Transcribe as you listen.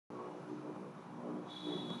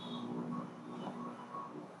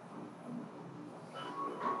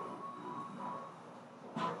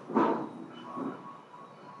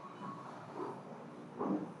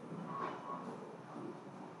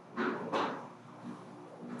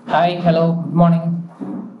Hi, hello, good morning.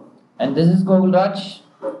 And this is Gokulraj.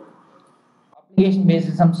 Application based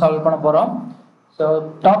sum solve பண்ண போறோம். So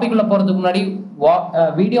topic உள்ள போறதுக்கு முன்னாடி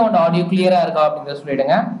வீடியோ and audio clear இருக்கா அப்படிங்கறத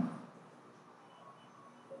சொல்லிடுங்க.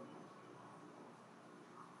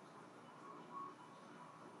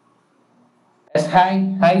 Yes,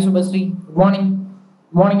 hi Subhasri. Good morning.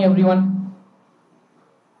 Good morning everyone.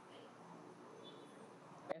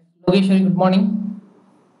 Yes, Logeshwari, good morning.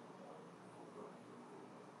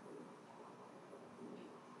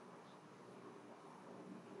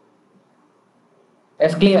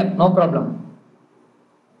 Yes, clear, no problem.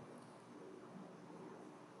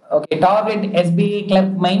 Okay, target SBI Clerk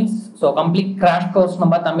mains. So complete crash course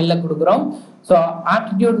நம்ம தமிழ்ல கொடுக்கிறோம். So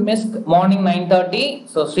aptitude misk morning 9:30.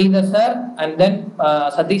 So Sridhar sir and then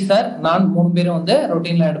sadeesh sir நான் மூணு பேரும் வந்து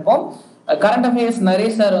ரொட்டீன்ல எடுப்போம். Current affairs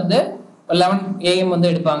Naresh sir வந்து 11 AM வந்து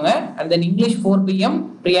எடுப்பாங்க. And then English 4 PM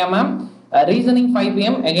Priya ma'am. Reasoning 5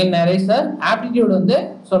 PM again Naresh sir. Aptitude வந்து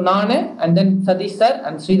so நானு and then sadeesh sir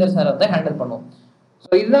and Sridhar sir வந்து ஹேண்டில் பண்ணுவோம்.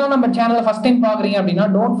 So இதுதான் நம்ம சேனலை ஃபர்ஸ்ட் டைம் பார்க்குறீங்க அப்படின்னா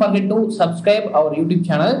don't forget to subscribe our YouTube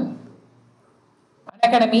channel.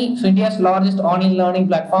 Unacademy, so India's largest online learning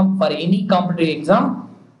platform for any competitive exam.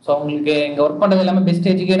 So உங்களுக்கு இங்கே ஒர்க் பண்ணுறது எல்லாமே பெஸ்ட்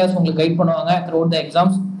எஜுகேட்டர்ஸ் உங்களுக்கு கைட் பண்ணுவாங்க த்ரூ த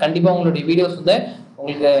எக்ஸாம்ஸ். கண்டிப்பாக உங்களுடைய வீடியோஸ் வந்து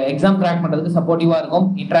உங்களுக்கு எக்ஸாம் கிராக் பண்ணுறதுக்கு சப்போர்ட்டிவாக இருக்கும்.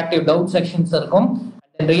 இன்ட்ராக்டிவ் டவுட் செக்ஷன்ஸ் இருக்கும்.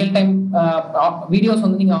 ரியல் டைம் வீடியோஸ்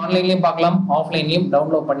வந்து நீங்கள் ஆன்லைன்லேயும் பார்க்கலாம், ஆஃப்லைன்லேயும்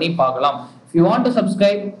டவுன்லோட் பண்ணி பார்க்கலாம். If you want to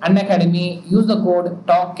subscribe Unacademy, use the code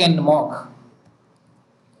talkandmock.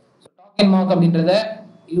 talkandmock அப்படின்றத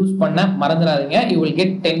யூஸ் பண்ண மறந்துடாதீங்க. You will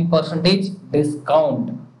get 10% discount.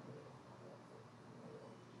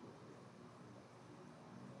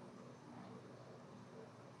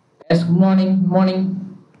 Yes, good morning.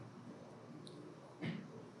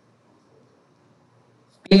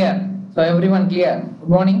 Clear. So everyone clear.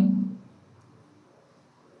 Good morning.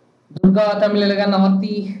 Durga, Tamililagan,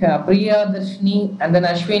 Amarti, Priya, Darshini, and then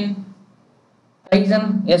Ashwin, Tyson.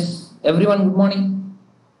 Yes, everyone. Good morning.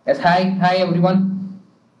 Yes, hi everyone.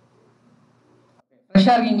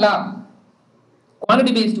 ஃப்ரெஷ்ஷாக இருக்கீங்களா?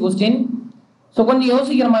 Quantity based question. So கொஞ்சம்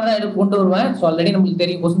யோசிக்கிற மாதிரி தான் எடுத்து கொண்டு வருவேன். So already நம்மளுக்கு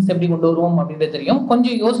தெரியும் கொஸ்டின்ஸ் எப்படி கொண்டு வருவோம் அப்படின்றது தெரியும்.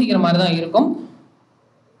 கொஞ்சம் யோசிக்கிற மாதிரி தான் இருக்கும்.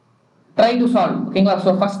 Try to solve. ஓகேங்களா?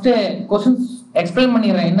 ஸோ ஃபர்ஸ்ட் கொஸ்டின்ஸ் எக்ஸ்பிளைன்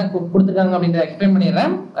பண்ணிடுறேன், என்ன கொடுத்துருக்காங்க அப்படின்றத எக்ஸ்பிளைன்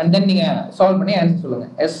பண்ணிடுறேன். அண்ட் தென் நீங்க சால்வ் பண்ணி ஆன்சர் சொல்லுங்க.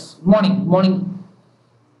 S, good morning.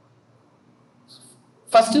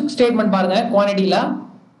 First statement பாருங்க. குவான்டிட்டியில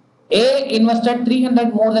A invested 300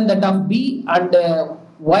 more than that of B and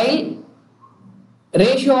while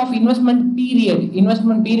ratio of investment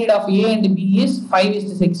period of A and B is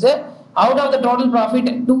 5:6. Out of the total profit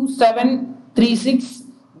 2736,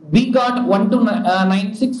 B got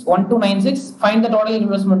 1296. Find the total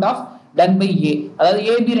investment of done by A. அதாவது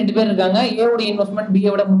A B ரெண்டு பேர் இருக்காங்க. A உடைய investment B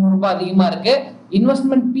விட 300 ரூபாய் அதிகமா இருக்கு.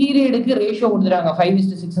 Investment பீரியடுக்கு ratio கொடுத்துட்டாங்க,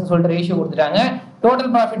 5:6 சொல்லிட்டு ரேஷியோ கொடுத்துட்டாங்க. டோட்டல்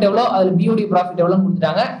ப்ராஃபிட் எவ்வளோ, அதுல B உடைய ப்ராஃபிட் எவ்வளோ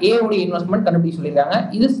கொடுத்துட்டாங்க. A உடைய இன்வெஸ்ட்மெண்ட் கண்டுபிடிச்சு சொல்லிருக்காங்க.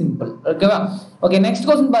 இது சிம்பிள். ஓகேவா? ஓகே, நெக்ஸ்ட்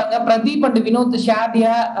क्वेश्चन பாருங்க. Pradeep and Vinod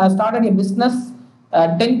started a business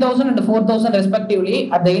 10,000 and 4,000 respectively.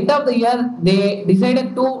 At the end of the year they decided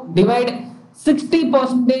to divide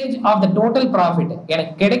 60% of the total profit.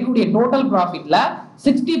 எனக்கு கிடைக்கக்கூடிய டோட்டல் ப்ராஃபிட்ல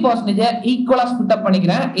 60% ஈக்குவலா ஸ்பிளிட் அப்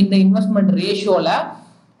பண்ணிக்கிறேன் இந்த investment ரேஷியோல.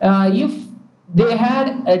 If they had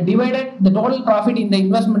divided the total profit in the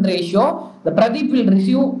investment ratio, the Pradeep will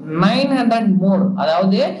receive 900 more.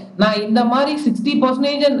 அதாவது நான் இந்த மாதிரி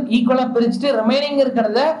 60% ஈக்குவலா பிரிச்சுட்டு ரிமைனிங்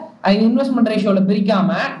இருக்கிறத இன்வெஸ்ட்மெண்ட் ரேஷியோல பிரிக்காம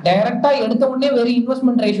டைரக்டா எடுத்த உடனே வெறும்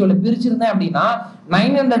இன்வெஸ்ட்மெண்ட் ரேஷியோல பிரிச்சிருந்தேன் அப்படின்னா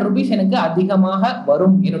 900 ரூபீஸ் எனக்கு அதிகமாக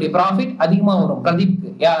வரும். என்னுடைய ப்ராஃபிட் அதிகமா வரும்.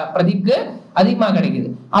 பிரதீப்க்கு அதிகமா கிடைக்குது.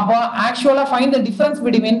 அப்போ ஆக்சுவலா find the difference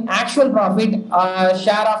between actual profit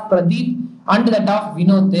share of Pradeep and that of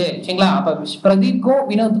Vinod. சரிங்களா? அப்ப பிரதீப்க்கும்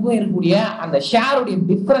வினோத்துக்கும் இருக்கக்கூடிய அந்த ஷேருடைய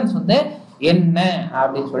டிஃபரன்ஸ் வந்து என்ன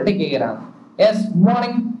அப்படின்னு சொல்லிட்டு கேக்குறாங்க. S, good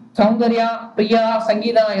morning Soundarya, Priya,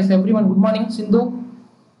 Sangeetha. S everyone, good morning. சிந்து,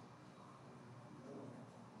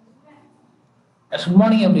 yes good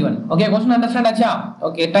morning everyone. Okay, question understand ஆச்சா?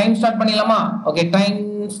 ஓகே, டைம் ஸ்டார்ட் பண்ணிடலாமா? Okay, time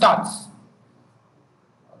starts.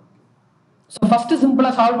 So first சிம்பிளா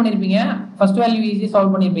சால்வ் பண்ணிருப்பீங்க. ஃபர்ஸ்ட் வேல்யூ ஈஸி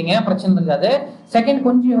சால்வ் பண்ணிருப்பீங்க, பிரச்சனை இருக்காது. செகண்ட்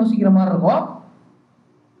கொஞ்சம் யோசிக்கிற மாதிரி இருக்கும்.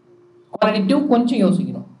 குவாலிட்டி 2 கொஞ்சம்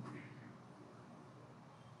யோசிக்கணும்.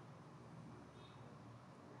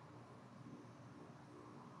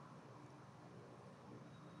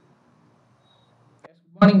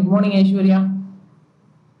 Good morning Aishwarya.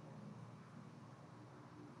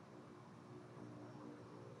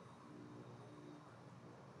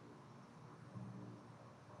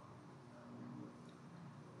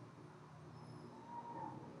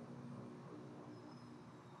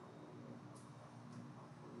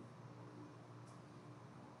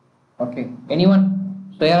 Okay, anyone?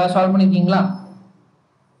 So யாராவது சால்வ் பண்ணிருக்கீங்களா?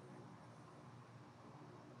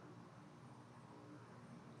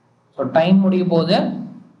 ஸோ டைம் முடிய போகுது.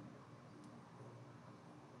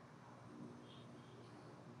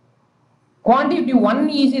 குவான்டிட்டி 1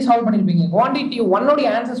 ஈஸியா சால்வ் பண்ணிருப்பீங்க. குவான்டிட்டி 1 ஓட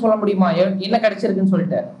ஆன்சர் சொல்ல முடியுமா என்ன கிடைச்சிருக்குன்னு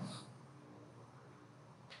சொல்லிட்டு?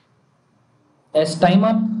 எஸ், டைம்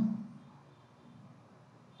அப்.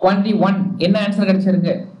 குவான்டிட்டி 1 என்ன ஆன்சர்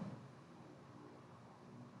கிடைச்சிருக்கு?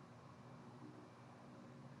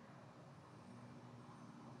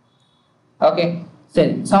 ஓகே,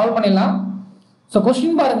 சரி சால்வ் பண்ணிடலாம். சோ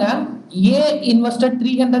क्वेश्चन பாருங்க, A invested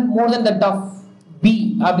 300 more than that of B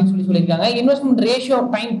அப்படின்னு சொல்லிருக்காங்க. Investment ratio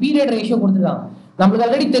time period ratio கொடுத்திருக்காங்க. நமக்கு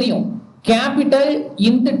ஆல்ரெடி தெரியும் கேபிட்டல்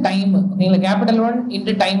இன்டு டைம். ஓகேங்களா, capital 1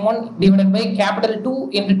 into time 1 divided by capital 2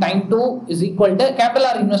 into time 2 is equal to capital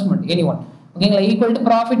R investment any one. ஓகேங்களா, equal to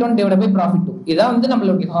profit 1 divided by profit 2. இதான் வந்து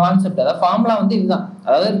நம்மளுடைய concept. அதாவது formula வந்து இதுதான்.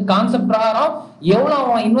 அதாவது கான்செப்ட் பிரகாரம் எவ்வளவு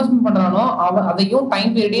அவன் இன்வெஸ்ட்மென்ட் பண்றானோ அதையும்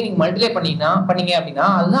டைம் பீரியடையும் நீங்க மல்டிப்ளை பண்ணீங்க அப்படின்னா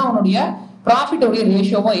அதுதான் அவனுடைய ப்ராஃபிட் உடைய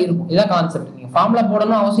ரேஷியோவா இருக்கும். இதான் கான்செப்ட். நீங்க ஃபார்முலா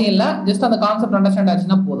போடணும் அவசியம் இல்ல, ஜஸ்ட் அந்த கான்செப்ட் அண்டர்ஸ்டாண்ட்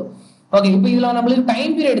ஆச்சுன்னா போதும். ஓகே, இப்போ இதுல நம்மளுக்கு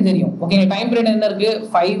டைம் பீரியட் தெரியும். ஓகே, டைம் பீரியட் என்ன இருக்கு?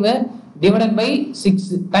 5 டிவைடட் பை 6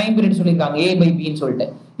 டைம் பீரியட் சொல்லிருக்காங்க A by B ன்னு சொல்லிட்டு.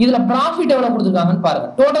 இதுல ப்ராஃபிட் எவ்வளவு கொடுத்திருக்காங்கன்னு பாருங்க.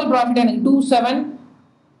 டோட்டல் ப்ராஃபிட் எனக்கு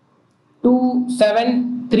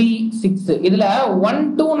 2736. இதுல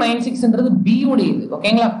 1296ன்றது B உடையது.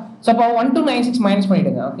 ஓகேங்களா, சோ அப்ப 1296 மைனஸ்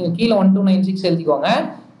பண்ணிடுங்க. ஓகே, கீழ 1296 எழுதிக்கோங்க.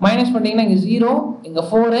 மைனஸ் பண்ணீங்கன்னா இங்க 0, இங்க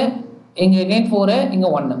 4, இங்க again 4, இங்க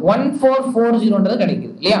 1. 1440ன்றது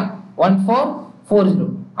கிடைக்குது இல்லையா? 1440.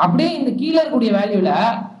 அப்படியே இந்த கீழ இருக்கக்கூடிய வேல்யூல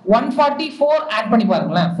 144 ஆட் பண்ணி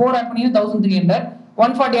பாருங்களேன். 4 ஆட் பண்ணீங்கன்னா 1300,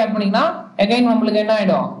 140 ஆட் பண்ணீங்கன்னா again உங்களுக்கு என்ன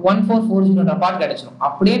ஆயிடும்? 1440ன்ற பார்ட் கிடைச்சிடும்.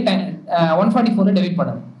 அப்படியே 144 டிவைட்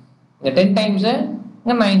பண்ணுங்க. இங்க 10 டைம்ஸ்,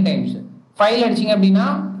 இங்க 9 டைம்ஸ். 5 அடிச்சீங்க அப்படின்னா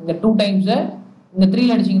இங்க 2 டைம்ஸ், இங்க 3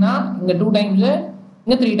 அடிச்சீங்கன்னா இங்க 2 டைம்ஸ்,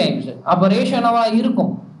 இங்க 3 டைம்ஸ். அப்ப ரேஷியோ என்னவா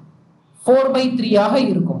இருக்கும்? 4/3 ஆக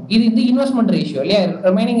இருக்கும். இது இந்த இன்வெஸ்ட்மென்ட் ரேஷியோ இல்லையா?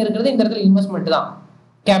 ரிமைனிங் இருக்கிறது இந்த இடத்துல இன்வெஸ்ட்மென்ட் தான்,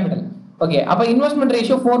 கேபிட்டல். ஓகே, அப்ப இன்வெஸ்ட்மென்ட்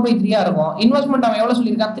ரேஷியோ 4/3 ஆ இருக்கும். இன்வெஸ்ட்மென்ட் அவன் எவ்வளவு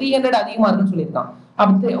சொல்லியிருக்கான்? 300 அதிகமா இருக்குன்னு சொல்லியிருக்கான். அப்ப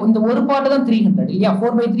இந்த ஒரு பார்ட் தான் 300 இல்லையா?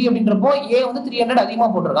 4/3 அப்படின்றப்போ A வந்து 300 அதிகமா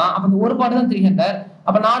போட்டிருக்கான். அப்ப இந்த ஒரு பார்ட் தான் 300.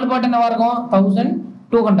 அப்ப 4 பார்ட் என்னவா இருக்கும்?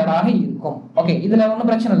 1200 ஆக இருக்கும். ஓகே, இதுல ஒன்றும்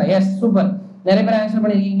பிரச்சனை இல்லை. எஸ், சூப்பர், நிறைய பேர் ஆன்சர்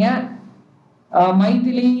பண்ணிருக்கீங்க.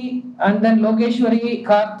 Maithili and then Lokeswari,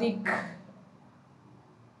 Karthik,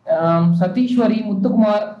 Satheeswari,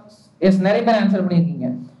 Muthukumar, S நிறைய பேர் ஆன்சர் பண்ணிருக்கீங்க.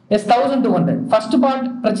 எஸ், 1200. ஃபர்ஸ்ட் பார்ட்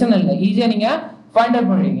பிரச்சனை இல்லை, ஈஸியா நீங்க ஃபைண்ட்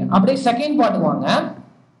அவுட் பண்ணுவீங்க. அப்படியே செகண்ட் பார்ட்டுக்கு வாங்க.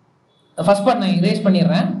 ஃபர்ஸ்ட் பார்ட் நான் இரேஸ்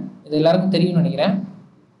பண்ணிடுறேன், இது எல்லாருக்கும் தெரியும்னு நினைக்கிறேன்.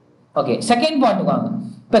 ஓகே, செகண்ட் பார்ட்டுக்கு வாங்க.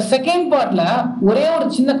 இப்ப செகண்ட் பார்ட்ல ஒரே ஒரு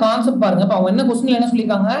சின்ன கான்செப்ட் பாருங்க. இப்ப அவங்க என்ன क्वेश्चनல என்ன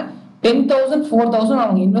சொல்லிருக்காங்க? 10,000 4,000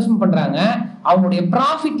 அவங்க இன்வெஸ்ட்மென்ட் பண்றாங்க. அவங்களுடைய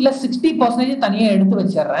ப்ராஃபிட்ல 60% தனியா எடுத்து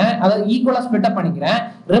வச்சிடுறேன், அதாவது ஈக்குவலா ஸ்ப்ளிட் அப் பண்ணிக்கிறேன்.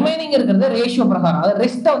 ரிமைனிங் இருக்கிறத ரேஷியோ பிரகாரம், அதாவது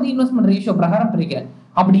ரெஸ்ட் வந்து இன்வெஸ்ட்மென்ட் ரேஷியோ பிரகாரம் பிரிக்கிறேன்.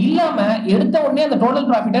 அப்படி இல்லாம எடுத்த உடனே அந்த டோட்டல்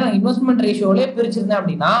ப்ராஃபிட்டை நான் இன்வெஸ்ட்மென்ட் ரேஷியோலயே பிரிச்சிருந்தேன்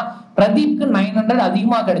அப்படின்னா பிரதீப்க்கு 900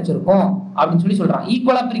 அதிகமா கிடைச்சிருக்கும் அப்படின்னு சொல்றான்.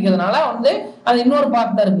 ஈக்குவலா பிரிக்கிறதுனால வந்து அந்த இன்னொரு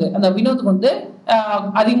பார்ட்னருக்கு, அந்த வினோத்துக்கு வந்து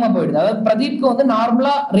அதிகமா போயிடுது. அதாவது பிரதீப்க்கு வந்து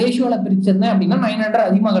நார்மலா ரேஷியோல பிரிச்சிருந்தேன் அப்படின்னா 900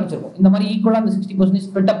 அதிகமா கிடைச்சிருக்கும். இந்த மாதிரி ஈக்குவலா அந்த 60%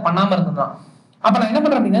 ஸ்ப்ளிட் அப் பண்ணாம இருந்தோம். அப்ப நான் என்ன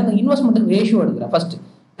பண்றேன் அப்படின்னா இந்த இன்வெஸ்ட்மென்ட் ரேஷியோ எடுக்கிறேன். ஃபர்ஸ்ட்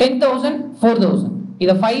 10,000 4,000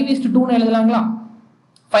 இத 5:2 எழுதலாங்களா?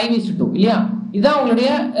 5:2 இல்லையா? இதான் உங்களுடைய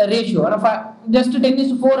ரேஷியோ. ஜஸ்ட்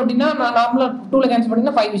 10:4 அப்படின்னா நான் நார்மலா 2ல கேன்சல்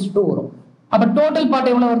பண்ணீங்கன்னா 5:2 வரும். அப்ப டோட்டல்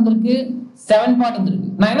பார்ட் எவ்வளவு வந்திருக்கு? 7 பார்ட் வந்திருக்கு.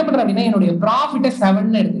 நான் என்ன பண்றேன் அப்படின்னா என்னுடைய ப்ராஃபிட்டை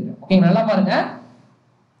 7 எடுத்துக்கிறேன். ஓகே, நல்லா பாருங்க,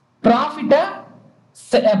 ப்ராஃபிட்டை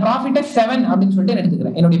 7 அப்படின்னு சொல்லிட்டு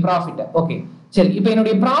எடுத்துக்கிறேன் என்னுடைய ப்ராஃபிட்டை. ஓகே, சரி, இப்போ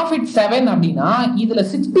என்னுடைய ப்ராஃபிட் 7 அப்படின்னா இதுல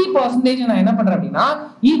 60% நான் என்ன பண்றேன் அப்படின்னா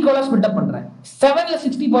ஈக்குவலா ஸ்ப்ளிட் அப் பண்றேன். 7ல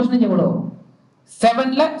 60% எவ்வளவு வரும்?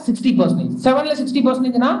 7ல 60%, 7ல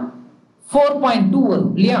 60%னா 4.2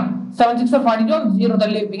 வரும் இல்லையா? 7 6 42, 0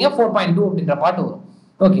 தள்ளி வைப்பீங்க, 4.2 அப்படின்ற பார்ட் வரும்.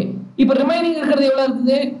 ஓகே, இப்போ ரிமைனிங் இருக்கிறது எவ்வளவு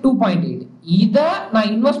இருக்குது? 2.8. இத நான்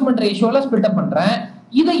இன்வெஸ்ட்மென்ட் ரேஷியோல ஸ்ப்ளிட் அப் பண்றேன்,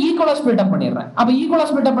 இத ஈக்குவலா ஸ்ப்ளிட் அப் பண்ணிடுறேன். அப்ப ஈக்குவலா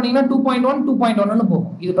ஸ்ப்ளிட் அப் பண்ணீங்கன்னா 2.1 2.1ன்னு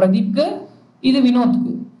போகும். இது பிரதீப்க்கு, இது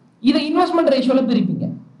வினோத்துக்கு. இத இன்வெஸ்ட்மென்ட் ரேஷியோல பிரிப்பீங்க.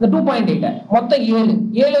 இந்த 2.8 மொத்தம் 7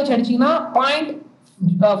 வச்சு அடிச்சீங்கன்னா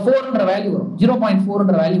 0.4ன்ற வேல்யூ வரும்,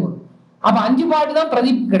 0.4ன்ற வேல்யூ வரும். அப்ப 5 பார்ட் தான்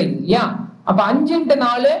பிரதீப்க்கு கிடைக்குது இல்லையா? அப்ப 5 ×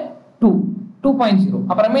 4 2.0.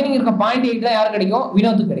 அப்ப ரிமைனிங் இருக்க 0.8 தான் யாருக்கு கிடைக்கும்?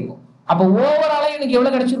 வினோத்துக்கு கிடைக்கும். அப்ப ஓவராலா எனக்கு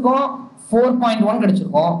எவ்வளவு கிடைச்சிருக்கும்? 4.1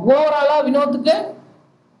 கிடைச்சிருக்கும். ஓவராலா வினோத்துக்கு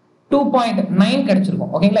 2.9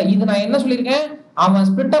 கிடைச்சிருக்கும். ஓகேங்களா, இது நான் என்ன சொல்லியிருக்கேன்? அவன்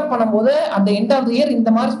ஸ்ப்ளிட் அப் பண்ணும்போது அந்த எண்ட் ஆஃப் தி இயர் இந்த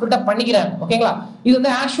மாதிரி ஸ்ப்ளிட் அப் பண்ணிக்கிறாங்க. ஓகேங்களா, இது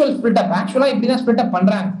வந்து ஆக்சுவல் ஸ்ப்ளிட் அப். ஆக்சுவலா இப்படிதான் ஸ்ப்ளிட் அப்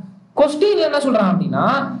பண்றாங்க. கொஸ்டின்ல என்ன சொல்றான் அப்படின்னா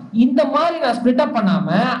இந்த மாதிரி நான் ஸ்ப்ளிட் அப் பண்ணாம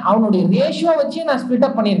அவனுடைய ரேஷியோ வச்சு நான் ஸ்ப்ளிட்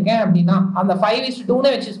அப் பண்ணிருக்கேன் அப்படின்னா, அந்த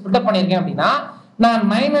 5:2 வச்சு ஸ்ப்ளிட் அப் பண்ணிருக்கேன் அப்படின்னா நான்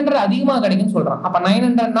 900 அதிகமா கிடைக்கும்னு சொல்றான். அப்ப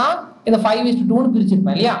 900னா இந்த 5:2 னு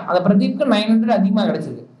பிரிச்சிருப்பேன் இல்லையா? அத பிரதீப்க்கு 900 அதிகமா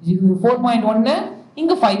கிடைச்சது. 4.1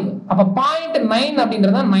 இங்க 5. அப்ப 0.9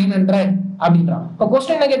 அப்படின்றது 900 அப்படின்றாங்க. இப்ப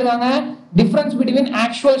क्वेश्चन என்ன கேட்டாங்க? Difference between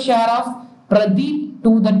actual share of Pradeep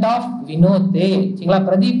to that of Vinod. சரிங்களா?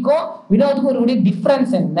 பிரதீப்க்கும் வினோத்துக்கும் இருக்கக்கூடிய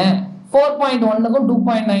டிஃபரன்ஸ் என்ன? 4.1க்கும்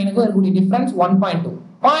 2.9க்கும் இருக்கக்கூடிய டிஃபரன்ஸ் 1.2.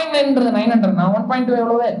 0.9ன்றது 900னா 1.2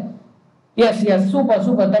 எவ்வளவு? எஸ்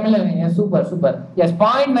சூப்பர் தமிழ்ல எஸ் சூப்பர் எஸ்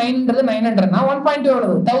 0.9ன்றது 900னா 1.2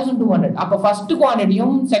 எவ்வளவு? 1200. அப்ப ஃபர்ஸ்ட்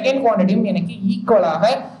குவாண்டிட்டியும் செகண்ட் குவாண்டிட்டியும் எனக்கு ஈக்குவலாக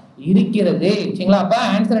இருக்கிறது. சரிங்களா? அப்ப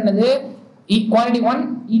ஆன்சர் என்னது? Quantity 1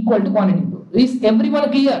 equal to quantity 2. Is everyone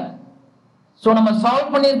clear? So நம்ம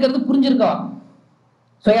சால்வ் பண்ணியிருக்கிறது புரிஞ்சிருக்கா?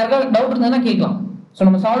 சோ யாருக்காவது டவுட் இருந்தா கேட்கலாம். சோ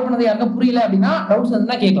நம்ம சால்வ் பண்ணது யாருக்கா புரியல அப்படின்னா டவுட்ஸ்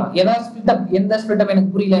இருந்தா கேட்கலாம். ஏதாவது ஸ்பிளிட் அப், எந்த ஸ்பிளிட் அப்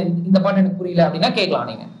எனக்கு புரியல, இந்த பார்ட் எனக்கு புரியல அப்படின்னா கேட்கலாம்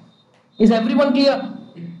நீங்க. Is everyone clear?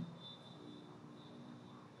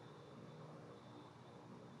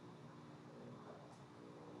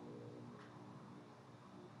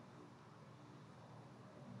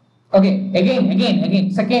 Okay, again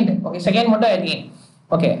second. Okay, second மட்டும் again.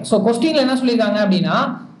 Okay, so questionல என்ன சொல்லிருக்காங்க அப்படின்னா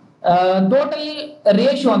டோட்டல்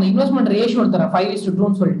ரேஷியோ, அந்த இன்வெஸ்ட்மெண்ட் ரேஷியோ எடுத்துறேன் 5:2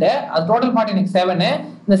 னு சொல்லிட்டு, அது டோட்டல் பார்ட் எனக்கு 7.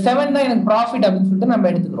 இந்த 7 தான் எனக்கு ப்ராஃபிட் அப்படின்னு சொல்லிட்டு நம்ம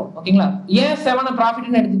எடுத்துக்கிறோம். ஓகேங்களா? ஏன் 7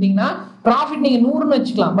 ப்ராஃபிட்னு எடுத்துட்டீங்கன்னா ப்ராஃபிட் நீங்க 100ன்னு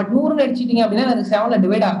வச்சுக்கலாம். பட் 100ன்னு எடுத்துட்டீங்க அப்படின்னா எனக்கு 7ல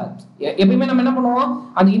டிவைட் ஆகாது. எப்பயுமே நம்ம என்ன பண்ணுவோம்,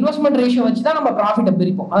 அந்த இன்வெஸ்ட்மெண்ட் ரேஷியோ வச்சு தான் நம்ம ப்ராஃபிட்டை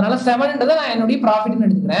பிரிப்போம். அதனால 7ன்றதை நான் என்னுடைய ப்ராஃபிட்னு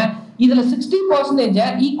எடுத்துக்கிறேன். இதுல 60%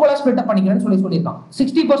 ஈக்குவலா ஸ்ப்ளிட் அப் பண்ணிக்கிறேன்னு சொல்லியிருக்கான்.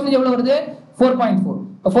 60% எவ்வளவு வருது? 4.4.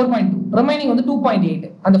 4.2 ரிமைனிங் வந்து 2.8.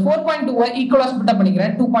 அந்த 4.2 ஈக்குவலா ஸ்ப்ளிட் அப்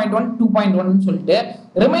பண்ணிக்கிறேன். 2.1 னு சொல்லிட்டு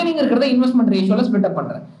ரிமைனிங் இருக்கிறத இன்வெஸ்ட்மெண்ட் ரேஷியோல ஸ்ப்ளிட் அப்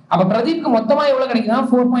பண்றேன். அப்ப பிரதீப்க்கு மொத்தமா எவ்வளவு கிடைக்குதுன்னா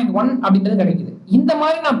 4.1 அப்படின்றது கிடைக்குது. இந்த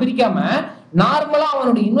மாதிரி நான் பிரிக்காம நார்மலா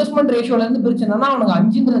அவனுடைய இன்வெஸ்ட்மெண்ட் ரேஷியோல இருந்து பிரிச்சிருந்தா அவனுக்கு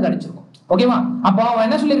 5ன்றது கிடைச்சிருக்கும். ஓகேவா? அப்ப அவன்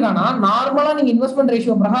என்ன சொல்லிருக்கானா, நார்மலா நீங்க இன்வெஸ்ட்மெண்ட்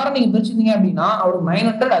ரேஷியோ பிரகாரம் நீங்க பிரிச்சிருந்தீங்க அப்படின்னா அவனுக்கு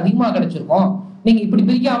 900 அதிகமா கிடைச்சிருக்கும். நீங்க இப்படி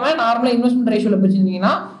பிரிக்காம நார்மலா இன்வெஸ்ட்மெண்ட் ரேஷியோல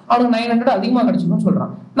பிரிச்சிருந்தீங்கன்னா அவனுக்கு 900 அதிகமா கிடைச்சிருக்கும்னு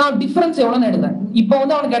சொல்றான். நான் டிஃபரன்ஸ் எவ்வளவுன்னு எடுக்கிறேன். இப்போ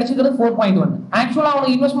வந்து அவனுக்கு கிடைச்சிருக்கிறது 4.1. ஆக்சுவலா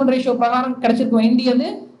அவனுக்கு இன்வெஸ்ட்மெண்ட் ரேஷியோ பிரகாரம் கிடைச்சிருக்க வேண்டியது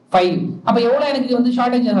 5. அப்ப எவ்வளவு எனக்கு வந்து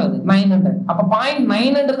ஷார்டேஜ் ஆகுது? 900. அப்ப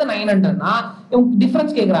 0.9ன்றது 900னா இவங்க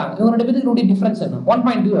டிஃபரன்ஸ் கேக்குறாங்க. இவங்க ரெண்டு பேருக்கு டிஃபரன்ஸ் என்ன?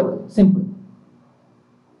 1.2 எவ்வளவு? சிம்பிள்.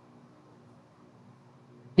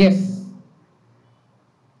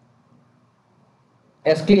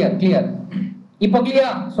 Yes clear. இப்போ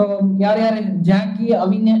கிளியரா? சோ யார் Jackie,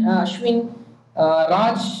 Ashwin,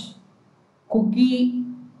 Raj, cookie,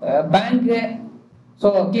 bank. So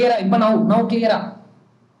கிளியரா? இப்போ நவ கிளியரா?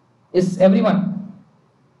 Is everyone?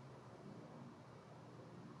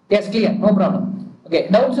 Yes, clear, no problem. Okay,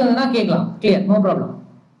 doubts irundha kekkalam. Clear, no problem.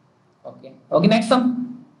 Okay, next sum.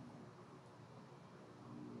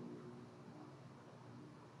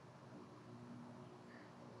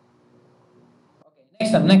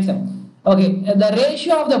 Next sum. Okay, the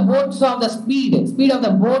ratio of the boats of the speed of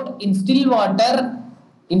the boat in still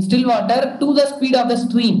water to the speed of the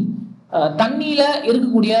stream. தண்ணியில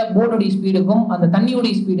இருக்கக்கூடிய போட்டோட ஸ்பீடுக்கும் அந்த தண்ணியோட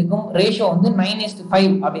ஸ்பீடுக்கும் ratio வந்து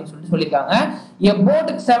 9:5 அப்படின்னு சொல்லியிருக்காங்க. A boat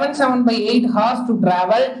 77/8 hours to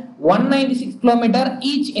travel 196 km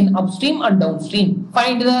each in upstream and downstream.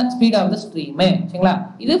 Find the speed of the stream. சரிங்களா?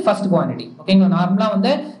 இது first quantity. ஓகேங்களா? நார்மலா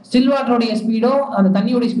வந்து ஸ்டில் வாட்டரோட ஸ்பீடும் அந்த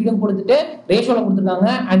தண்ணியோட ஸ்பீடும் கொடுத்துட்டு ரேஷியோல கொடுத்துருக்காங்க.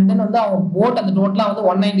 அண்ட் தென் வந்து அவங்க போட் அந்த டோட்டலா வந்து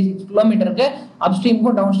 196 கிலோமீட்டருக்கு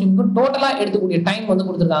அப்ஸ்ட்ரீமுக்கும் டவுன்ஸ்ட்ரீமுக்கும் டோட்டலா எடுத்துக்கூடிய டைம் வந்து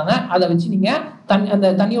கொடுத்துருக்காங்க. அதை வச்சு நீங்க அந்த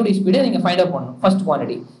தண்ணியோட ஸ்பீடை நீங்க ஃபைண்ட் அவுட் பண்ணணும். First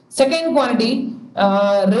quantity. Second quantity,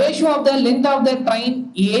 ratio of the length of the train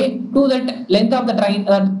A to that length of the train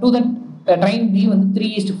to that train B வந்து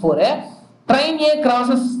 3:4. train A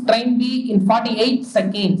crosses train B in 48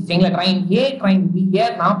 seconds. சரிங்களா? train A train B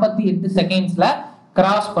 48 செகண்ட்ஸ்ல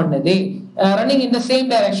cross பண்ணுது. running in the same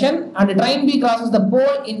direction and train B crosses the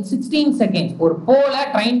pole in 16 seconds. ஒரு போல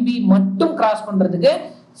train B மட்டும் cross பண்றதுக்கு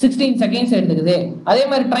 16 seconds எடுத்துக்குது. அதே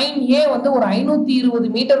மாதிரி ட்ரெயின் ஏ வந்து ஒரு 520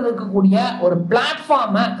 மீட்டர் இருக்கக்கூடிய ஒரு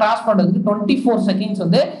பிளாட்ஃபார்மை கிராஸ் பண்றதுக்கு 24 செகண்ட்ஸ்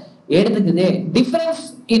வந்து எடுத்துக்குது. Difference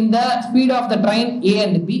in the speed of the train A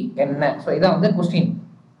and B என்ன? சோ இதான் வந்து क्वेश्चन.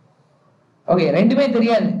 ஓகே, ரெண்டுமே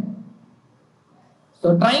தெரியாது. சோ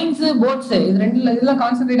ட்ரெயின்ஸ், போட்ஸ் இது ரெண்டுல இதெல்லாம்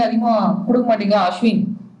கான்சென்ட்ரேட் அதிகமா கொடுக்க மாட்டீங்க Ashwin.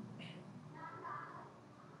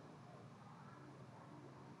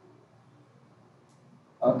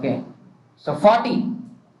 Okay, so 40.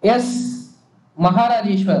 Yes,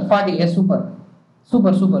 Maharajeshwar 40. Yes, super.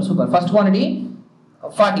 First quantity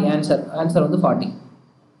 40. Answer வந்து 40.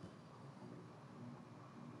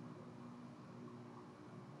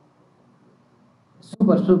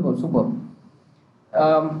 Super.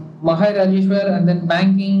 Maharajeshwar and then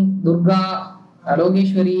banking, Durga,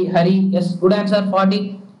 Logeshwari, Hari. Yes, good answer 40.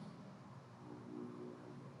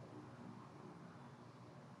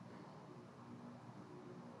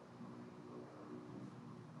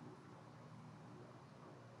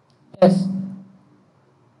 Yes.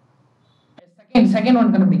 Second one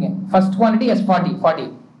கண்டுபிடிங்க. First quantity is 40.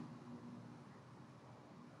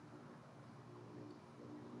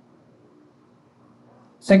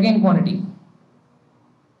 Second quantity.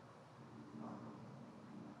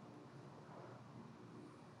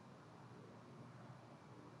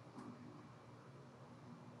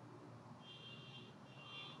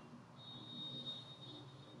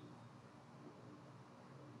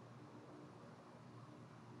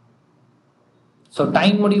 So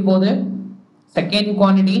time முடிய போகுது. Second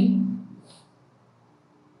quantity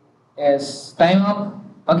is time up.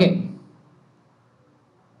 Okay.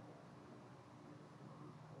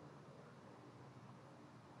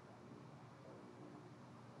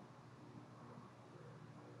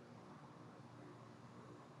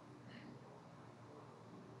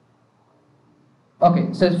 Okay,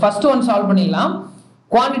 so first one solve பண்ணிடலாம்.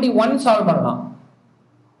 Quantity 1 solve பண்ணலாம்.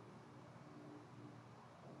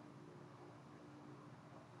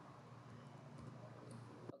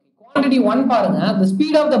 Quantity 1 பாருங்க, the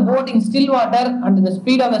speed of the boat in still water and the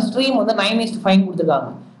speed of the stream வந்து 9:5 கொடுத்திருக்காங்க.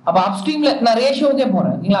 அப்ப upstreamல நான் ரேஷியோக்கே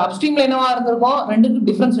போறேன். நீங்க upstreamல என்னவா இருந்திருக்கும்? ரெண்டுக்கு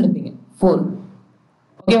டிஃபரன்ஸ் எடுப்பீங்க 4.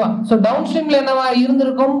 ஓகேவா? சோ டவுன்ஸ்ட்ரீம்ல என்னவா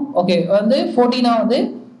இருந்திருக்கும்? ஓகே, வந்து 14 வந்து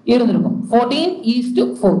இருந்திருக்கும்.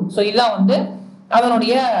 14:4. சோ இதான் வந்து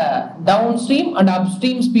அதனுடைய டவுன்ஸ்ட்ரீம் அண்ட்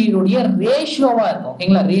அப்ஸ்ட்ரீம் ஸ்பீட் உடைய ரேஷியோவா இருக்கும்.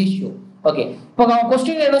 ஓகேங்களா? ரேஷியோ. ஓகே, இப்போ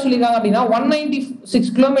क्वेश्चन என்ன சொல்லிருக்காங்க அப்படினா 196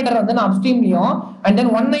 கிலோமீட்டர் வந்து நான் அப்ஸ்ட்ரீம்லயும் and then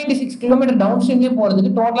 196 கிலோமீட்டர் டவுன்ஸ்ட்ரீம்லயும்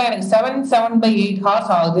போறதுக்கு டோட்டலா எனக்கு 7/8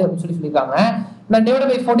 ஹார்ஸ் ஆகுது அப்படி சொல்லிருக்காங்க. நான் டிவைட்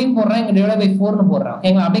பை 14 போடுறேன், இங்க டிவைட் பை 4 னு போடுறேன்.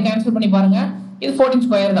 ஓகேங்களா? அப்படியே கேன்சல் பண்ணி பாருங்க. இது 14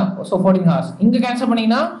 ஸ்கொயர் தான். So 14 hours. இங்க கேன்சல்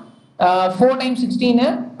பண்ணீங்கன்னா 4 × 16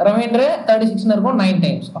 ரிமைண்டர் 36 னு இருக்கும். 9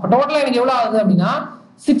 டைம்ஸ். அப்ப டோட்டலா எனக்கு எவ்வளவு ஆகுது அப்படினா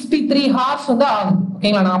 63 ஹார்ஸ் வந்து ஆகுது.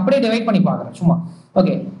 ஓகேங்களா? நான் அப்படியே டிவைட் பண்ணி பார்க்கறேன் சும்மா.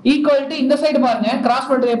 ஓகே, ஈக்குவல் டு இந்த சைடு பாருங்க, கிராஸ்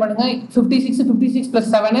மல்டிப்ளை பண்ணுங்க. 56 +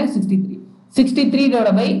 7 63. 63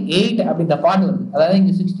 / 8 அப்படி இந்த பார்ட் வருது. அதாவது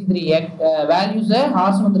இங்க 63 வேல்யூஸ்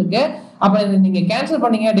ஹார்ஸ் வந்திருக்கு. அப்ப நீங்க கேன்சல்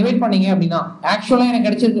பண்ணீங்க, டிவைட் பண்ணீங்க அப்படினா ஆக்சுவலா எனக்கு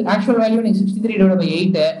கிடைச்சிருக்கு. ஆக்சுவல் வேல்யூ எனக்கு 63 /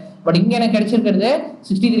 8. பட் இங்க எனக்கு கிடைச்சிருக்கிறது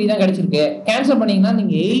 63 தான் கிடைச்சிருக்கு. கேன்சல் பண்ணீங்கன்னா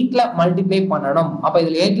நீங்க 8 ல மல்டிப்ளை பண்ணணும். அப்ப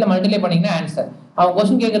இதுல 8 ல மல்டிப்ளை பண்ணீங்கன்னா ஆன்சர். அவங்க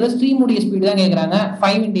क्वेश्चन கேக்குறது ஸ்ட்ரீம் உடைய ஸ்பீட் தான் கேக்குறாங்க.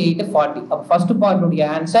 5 × 8 40. அப்ப ஃபர்ஸ்ட் பார்ட் உடைய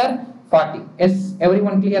answer 40. Yes,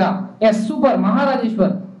 everyone clear? Yes, super.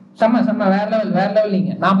 மகாராஜேஸ்வர் செம்ம வேற லெவல்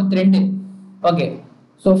நீங்க 42. Okay,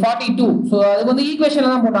 so 42. சோ அது வந்து ஈக்குவேஷன்ல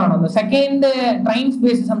தான் போட்டானோம். அந்த செகண்ட் ட்ரைன்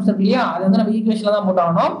ஸ்பேஸ் சம்ஸ் இருக்கு இல்லையா, அது வந்து நம்ம ஈக்குவேஷன்ல தான்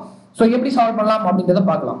போட்டானோம். சோ எப்படி சால்வ் பண்ணலாம் அப்படிங்கறத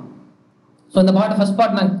பார்க்கலாம். சோ இந்த பார்ட் ஃபர்ஸ்ட்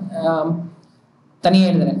பார்ட் நான் தனியா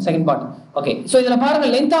எழுதுறேன். Second part. ஓகே, சோ இதுல பாருங்க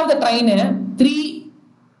லெந்த் ஆஃப் தி ட்ரெயின்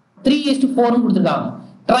 3:4 னு கொடுத்திருக்காங்க.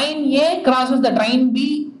 Train A crosses the train B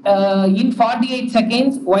in 48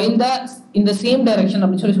 seconds while in the same direction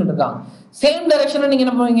அப்படி சொல்லிருக்காங்க. சேம் டைரக்ஷன்ல நீங்க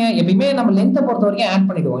என்ன பண்ணுவீங்க? எப்பவுமே நம்ம லெந்த் பொறுத்த வரைக்கும் ஆட்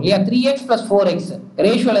பண்ணிடுவோம் இல்லையா? 3x + 4x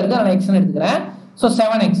ரேஷியோல இருக்கு. நான் x ன்னு எடுத்துக்கிறேன். சோ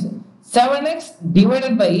 7x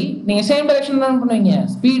divided by நீங்க சேம் டைரக்ஷன்ல என்ன பண்ணுவீங்க?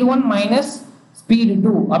 ஸ்பீட் 1 மைனஸ் ஸ்பீட்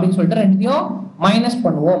 2 அப்படின்னு சொல்லிட்டு ரெண்டுத்தையும் மைனஸ்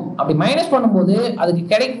பண்ணுவோம். அப்படி மைனஸ் பண்ணும்போது அதுக்கு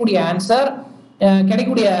கிடைக்கக்கூடிய ஆன்சர்,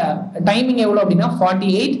 கிடைக்கக்கூடிய டைமிங் எவ்வளவு அப்படின்னா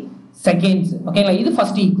 48 செகண்ட்ஸ். ஓகேங்களா? இது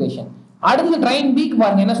ஃபர்ஸ்ட் ஈக்குவேஷன். அடுத்து ட்ரெயின் B க்கு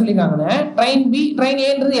பாருங்க என்ன சொல்லிருக்காங்கன்னா, ட்ரெயின் A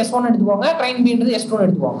ன்றது S1 எடுத்துக்கோங்க, ட்ரெயின் B ன்றது S2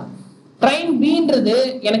 எடுத்துக்கோங்க. ட்ரெயின் B ன்றது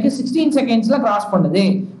எனக்கு 16 செகண்ட்ஸ்ல கிராஸ் பண்ணுது.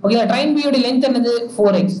 ஓகேங்களா? ட்ரெயின் B யோட லெந்த் என்னது?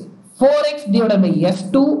 4x divided by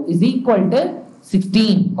S2 is equal to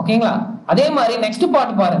 16. ஓகேங்களா? அதே மாதிரி நெக்ஸ்ட்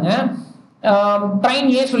பார்ட் பாருங்க, ட்ரெயின்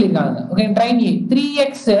A சொல்லிருக்காங்க. ஓகே, ட்ரெயின் A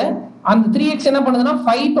 3x, அந்த 3x என்ன பண்ணுதுன்னா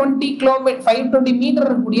 520 மீட்டர்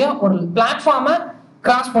இருக்கக்கூடிய ஒரு பிளாட்ஃபார்மை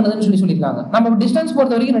கிராஸ் பண்ணுதுன்னு சொல்லிருக்காங்க. நம்ம டிஸ்டன்ஸ்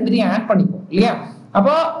பொறுத்த வரைக்கும் ரெண்டுத்தையும் ஆட் பண்ணிப்போம் இல்லையா?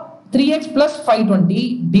 அப்போ 3x + 520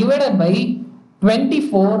 divided by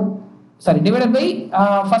 24, divided by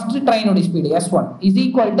first ட்ரெயினோட speed S1 is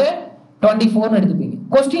equal to 24 னு எடுத்துப்பீங்க.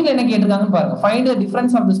 क्वेश्चनல என்ன கேட்டிருக்காங்கன்னு பாருங்க. Find the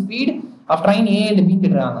difference of the speed of train A and B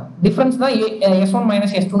கேட்டிருக்காங்க. டிஃபரன்ஸ் தான் S1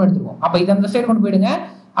 - S2 னு எடுத்துப்போம். அப்ப இத அந்த சைடு கொண்டு போய்டுங்க,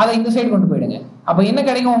 அத இந்த சைடு கொண்டு போய்டுங்க. அப்ப என்ன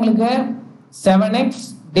கிடைக்கும் உங்களுக்கு? 7x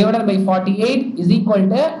divided by 48 is equal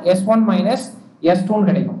to S1 - S2 னு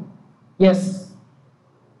கிடைக்கும். எஸ்,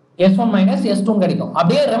 S1 - S2 னு கிடைக்கும்.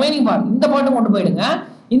 அப்படியே ரிமைனிங் பார்ட் இந்த பார்ட் கொண்டு போய்டுங்க.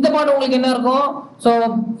 இந்த பார்ட் உங்களுக்கு என்ன இருக்கும்? சோ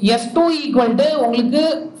S2 equal to உங்களுக்கு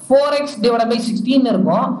 4x divided by 16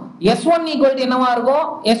 இருக்கும். S1 equal to என்னவா இருக்கும்?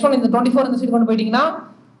 S1 இந்த 24 இந்த சைடு கொண்டு போய்ட்டீங்கன்னா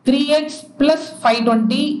 3x +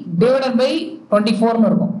 520 divided by 24 னு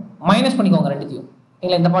இருக்கும். மைனஸ் பண்ணிக்கோங்க ரெண்டுத்தையும்.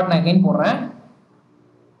 இல்ல இந்த பார்ட் நான் அகைன் போடுறேன்.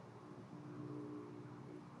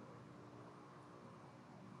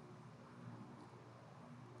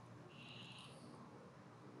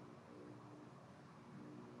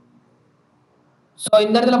 சோ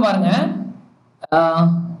இந்த இடத்துல பாருங்க,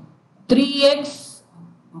 3x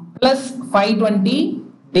 + 520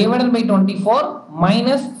 divided by 24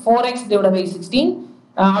 minus 4x divided by 16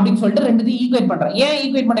 அப்படின்னு சொல்லிட்டு ரெண்டுத்தையும் ஈக்குவேட் பண்றேன். ஏன்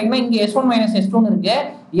ஈக்குவேட் பண்றீங்கன்னா இங்க s1 minus s2 இருக்கு.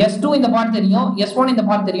 s2 இந்த பார்ட் தெரியும், s1 இந்த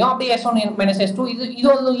பார்ட் தெரியும். அப்படியே s1 minus s2 இது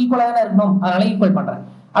ஈக்குவலா தான இருக்கணும். அதனால ஈக்குவல் பண்றேன்.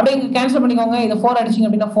 அப்படியே இங்க கேன்சல் பண்ணிக்கோங்க. இது 4 அடிச்சீங்க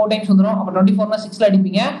அப்படினா 4 டைம்ஸ் வந்துரும். அப்ப 24 னா 6 ல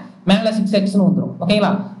அடிப்பீங்க. மேல 6x னு வந்துரும்.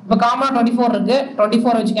 ஓகேங்களா? இப்ப காமனா 24 இருக்கு.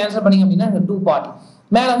 24 வச்சு கேன்சல் பண்ணீங்க அப்படினா இங்க 2 பார்ட்.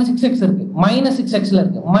 மேல வந்து 6x இருக்கு. -6x ல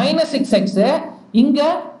இருக்கு. -6x இங்க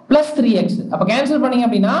 +3x. அப்ப கேன்சல் பண்ணீங்க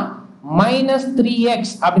அப்படினா -3x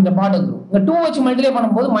அப்படின்ற பார்ட் வந்துரும். இங்க 2 வச்சு மல்டிப்ளை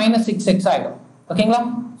பண்ணும்போது -6x ஆயிடும். ஓகேங்களா?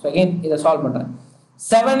 சோ அகைன் இத சால்வ் பண்றேன்.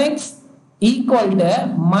 7x =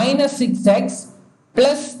 -6x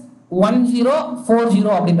 +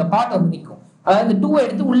 1040 அப்படின்ற பார்ட் வந்து நிக்கும். அதாவது 2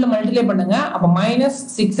 எடுத்து உள்ள மல்டிப்ளை பண்ணுங்க. அப்ப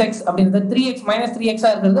 -6x அப்படின்றது 3x -3x ஆ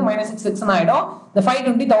இருக்குது -6x ன்னு ஆயிடும். இந்த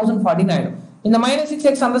 520 1014 ஆயிடும். இந்த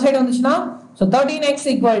 -6x அந்த சைடு வந்துச்சுனா சோ 13x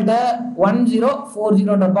 =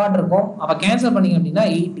 1040 ன்ற பார்ட் இருக்கும். அப்ப கேன்சல் பண்ணீங்க அப்படினா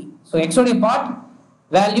 80. சோ x உடைய பார்ட்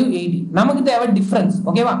வேல்யூ 80. நமக்கு தேவை டிஃபரன்ஸ்.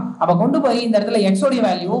 ஓகேவா? அப்ப கொண்டு போய் இந்த இடத்துல x உடைய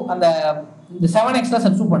வேல்யூ அந்த இந்த 7x ல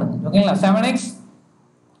சப்ஸ்டிட்யூட் பண்ணுங்க. ஓகேங்களா? 7x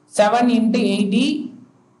 7 *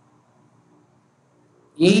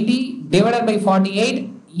 80 divided by 48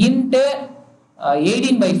 into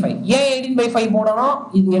 18/5. ஏன் 18/5 போடணும்?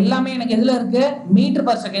 இது எல்லாமே எனக்கு எதுல இருக்கு? மீட்டர்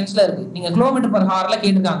per செகண்ட்ஸ்ல இருக்கு. நீங்க கிலோமீட்டர் per ஹவர்ல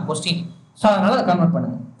கேட்டிருக்காங்க क्वेश्चन. சோ அதனால அத கன்வர்ட்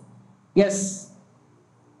பண்ணுங்க. எஸ்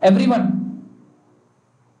எவரிவன்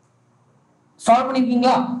சால்வ்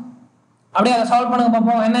பண்ணிருக்கீங்களா? அப்படியே அத சால்வ் பண்ணுங்க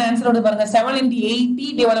பாப்போம். என்ன ஆன்சர் வருது பாருங்க. 7 * 80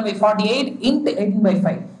 divided by 48 into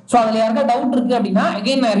 18/5. சோ அதுல யாருக்கா டவுட் இருக்கு அப்படினா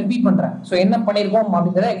அகைன் நான் ரிப்பீட் பண்றேன். சோ என்ன பண்ணிருக்கோம்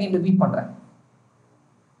அப்படிங்கறத அகைன் ரிப்பீட் பண்றேன்.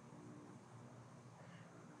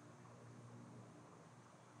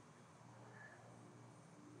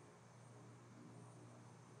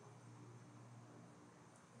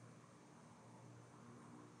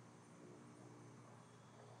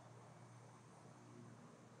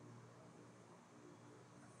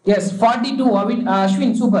 Yes, 42.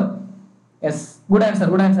 Ashwin, super. Yes, good answer.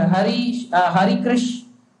 Hari Krish,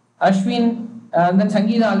 Ashwin, and then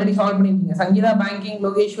Sangeeta already solved பண்ணிருக்கீங்க. Sangeeta banking,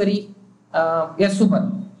 Logeshwari. Yes, super.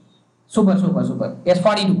 Yes,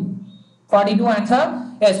 42 answer.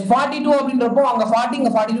 Yes, 42 அப்படின்றப்போ அங்க 40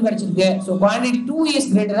 இங்க 42 கிடைச்சிருக்கு. So quantity 2 is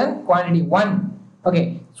greater than quantity 1. Okay,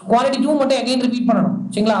 so quantity 2 மட்டும் again repeat பண்ணனும்.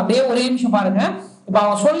 சரிங்களா? அப்படியே ஒரே நிமிஷம் பாருங்க. இப்போ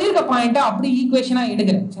அவன் சொல்லிருக்க பாயிண்ட அப்படி ஈக்குவேஷனா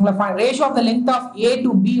எடுக்கிறேன். சரிங்களா? Ratio of the length of A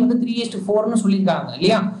to B வந்து 3:4 னு சொல்லிருக்காங்க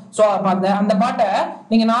இல்லையா? சோ அப்ப அந்த பார்ட்ட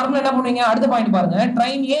நீங்க நார்மலா என்ன பண்ணுவீங்க? அடுத்த பாயிண்ட் பாருங்க.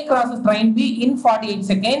 train A crosses train B in 48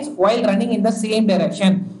 seconds while running in the same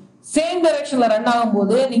direction. Same டைரக்ஷன்ல ரன்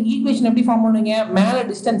ஆகும்போது நீங்க ஈக்குவேஷன் எப்படி ஃபார்ம் பண்ணுவீங்க? மேல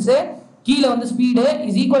டிஸ்டன்ஸ், கீழ வந்து speed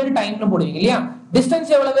is equal to time னு போடுவீங்க இல்லையா? டிஸ்டன்ஸ்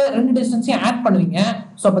எவ்வளவு? ரெண்டு டிஸ்டன்ஸையும் ஆட் பண்ணுவீங்க.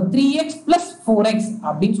 சோ அப்ப 3x + 4x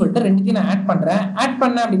அப்படினு சொல்லிட்டு ரெண்டுத்தையும் நான் ஆட் பண்றேன். ஆட்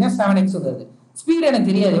பண்ண அப்படினா 7x வருது. ஸ்பீட் எனக்கு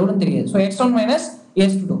தெரியாது, எவ்வளவு தெரியாது. So x1 -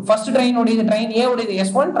 s2. First train ஓடிது, train A ஓடிது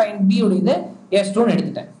s1, train B ஓடிது s2 னு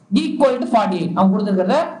எடுத்துட்டேன். ஈக்குவல் டு 48 அவங்க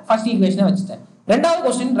கொடுத்திருக்கிறத ஃபர்ஸ்ட் ஈக்குவேஷனை வச்சிட்டேன்.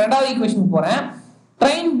 ரெண்டாவது ஈக்குவேஷனுக்கு போறேன்.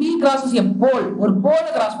 Train B crosses a pole. ஒரு போல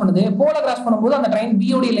கிராஸ் பண்ணுது. போல கிராஸ் பண்ணும்போது அந்த ட்ரெயின்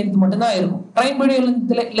B உடைய லெந்த் மட்டும் தான் இருக்கும். ட்ரெயின் B உடைய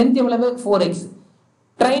லெந்த் எவ்வளவு? 4x.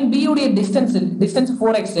 ட்ரெயின் B உடைய distance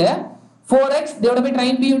 4x divided by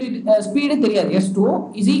train B உடைய ஸ்பீடு தெரியாது s2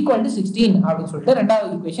 is equal to 16 அப்படினு சொல்லிட்டு ரெண்டாவது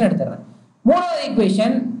ஈக்குவேஷன் எடுத்துறேன். மூணாவது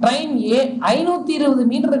ஈக்குவேஷன் ட்ரெயின் A 520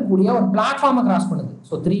 மீட்டர் கூடிய ஒரு பிளாட்ஃபார்மை கிராஸ் பண்ணுது.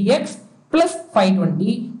 So 3x +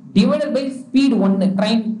 520 divided by speed 1.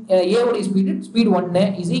 Train A உடைய ஸ்பீட் 1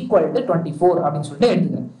 is equal to 24 அப்படினு சொல்லிட்டு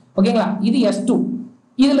எடுத்துக்கிறேன். ஓகேங்களா? இது s2.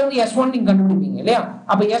 இதுல இருந்து s1 நீங்க கண்டுபிடிப்பீங்க இல்லையா?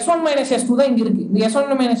 அப்ப s1 - s2 தான் இங்க இருக்கு. இந்த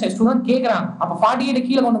s1 - s2 தான் கேக்குறாங்க. அப்ப 48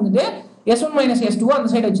 கீழ கொண்டு வந்துட்டு s1 - s2 அந்த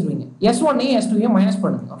சைடு வச்சிருவீங்க. s1 ஐயும் s2 ஐயும் மைனஸ்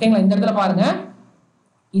பண்ணுங்க. ஓகேங்களா? இந்த இடத்துல பாருங்க.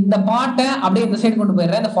 இந்த பார்ட்ட அப்படியே இந்த சைடு கொண்டு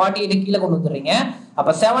போயிடுறேன். இந்த 48 கீழ கொண்டு வந்துறீங்க. அப்ப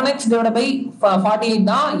 7x divided by 48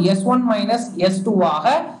 தான் s1 - s2 ஆக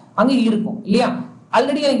அங்க இருக்கும் இல்லையா?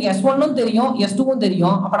 ஆல்ரெடி எனக்கு s1 ம் தெரியும், s2 ம்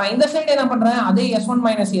தெரியும். அப்ப நான் இந்த சைடு என்ன பண்றேன்? அதே s1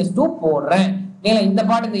 - s2 போடுறேன். இல்ல இந்த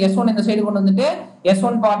பார்ட் இந்த s1 இந்த சைடு கொண்டு வந்துட்டு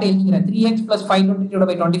s1 பார்ட் எழுதிக்கிறேன். 3x + 520 divided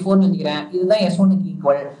by 24 னு எழுதிக்கிறேன். இதுதான் s1 க்கு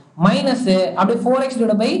ஈக்குவல். மைனஸ் அப்படியே 4x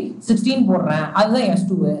divided by 16 போடுறேன். அதுதான்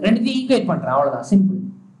s2. ரெண்டுத்தையும் ஈக்குவேட் பண்றேன். அவ்வளவுதான், சிம்பிள்.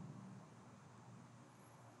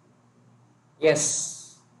 எஸ்,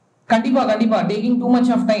 கண்டிப்பா taking too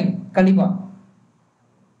much of time. கண்டிப்பா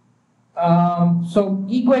சோ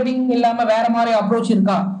ஈக்குவேட்டிங் இல்லாம வேற மாதிரி அப்ரோச்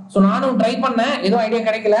இருக்கா? சோ நானும் ட்ரை பண்ணேன், ஏதோ ஐடியா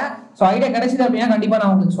கிடைக்கல. சோ ஐடியா கிடைச்சது அப்படின்னா கண்டிப்பா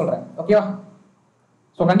நான் உங்களுக்கு சொல்றேன். ஓகேவா?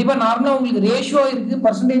 சோ கண்டிப்பா நார்மலா உங்களுக்கு ரேஷியோ இருக்கு,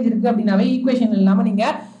 பர்சன்டேஜ் இருக்கு அப்படின்னாவே ஈக்குவேஷன் இல்லாம நீங்க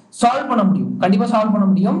சால்வ் பண்ண முடியும். கண்டிப்பா சால்வ் பண்ண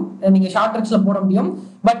முடியும். நீங்க ஷார்ட் ட்ரிக்ஸ்ல போட முடியும்.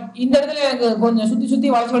 பட் இந்த இடத்துல எனக்கு கொஞ்சம் சுத்தி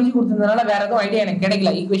வளைச்சு கொடுத்ததுனால வேற எதுவும் ஐடியா எனக்கு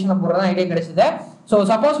கிடைக்கல. ஈக்குவேஷன்ல போடுறதா ஐடியா கிடைச்சது. சோ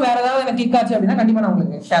சப்போஸ் வேற ஏதாவது எனக்கு கிளிக் ஆச்சு அப்படின்னா கண்டிப்பா நான்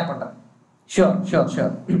உங்களுக்கு ஷேர் பண்றேன்.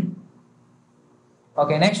 Sure.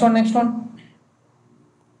 Okay, next one.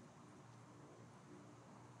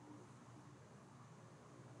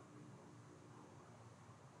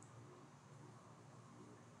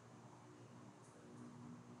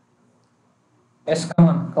 Yes,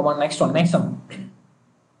 come on, next one.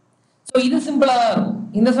 So இது சிம்பிளா இருக்கும்.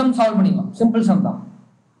 இந்த சம் சால்வ் பண்ணிக்கலாம். சிம்பிள் சம் தான்.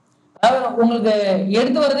 அதாவது உங்களுக்கு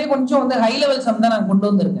எடுத்து வரதே கொஞ்சம் வந்து ஹை லெவல் சம் தான் நான் கொண்டு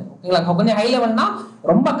வந்திருக்கேன். ஓகேங்களா? கொஞ்சம் ஹை லெவல்னா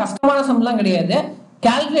ரொம்ப கஷ்டமான சம்லாம் கிடையாது.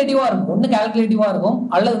 கால்குலேட்டிவா இருக்கும். ஒண்ணு கால்குலேட்டிவா இருக்கும்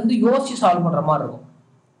அல்லது வந்து யோசிச்சு சால்வ் பண்ற மாதிரி இருக்கும்.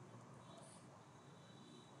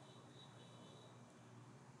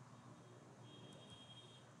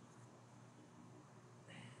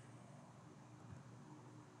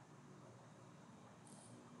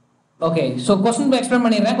 ஓகே, சோ क्वेश्चन எக்ஸ்பிளைன்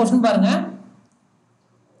பண்ணிடுறேன். क्वेश्चन பாருங்க.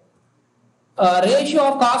 Ratio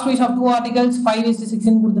of cost wise of 2 articles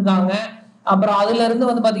 5:6 கொடுத்துருக்காங்க. அப்புறம் அதுல இருந்து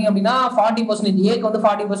வந்து பாத்தீங்க அப்படின்னா 40% ஏக்கு வந்து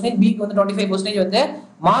 40%, பிக்கு வந்து 25% வந்து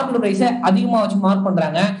மார்க்கெட் பிரைஸை அதிகமா வச்சு மார்க்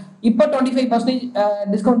பண்றாங்க. இப்போ 25%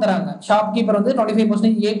 டிஸ்கவுண்ட் தராங்க. ஷாப் கீப்பர் வந்து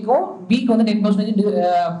 25% ஏக்கும் பிக்கு வந்து 10%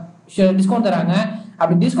 டிஸ்கவுண்ட் தராங்க.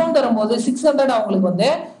 அப்படி டிஸ்கவுண்ட் தரும்போது 600 அவங்களுக்கு வந்து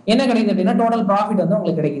என்ன கிடைக்குது அப்படின்னா டோட்டல் ப்ராஃபிட் வந்து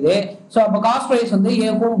உங்களுக்கு கிடைக்குது. ஸோ அப்போ காஸ்ட் பிரைஸ் வந்து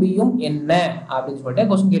ஏக்கும் பியும் என்ன அப்படின்னு சொல்லிட்டு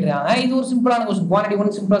கொஸ்டின் கேட்டுருக்காங்க. இது ஒரு சிம்பிளான கொஸ்டின். குவான்டிட்டி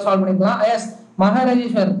ஒன்று சிம்பிளா சால்வ் பண்ணிக்கலாம். எஸ்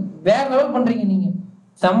மகாராஜேஸ்வர், வேற லெவல் பண்றீங்க நீங்க,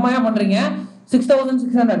 செம்மையா பண்றீங்க.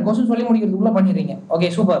 6600 கொஸ்டின் சொல்லி முடிக்கிறதுக்குள்ள பண்ணிடுறீங்க. Okay,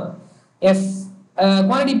 super. S,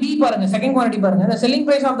 quantity B பாருங்க. செகண்ட் குவான்டிட்டி பாருங்க. the selling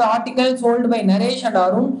price of the article sold by Naresh and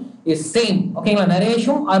Arun is same. ஓகேங்களா?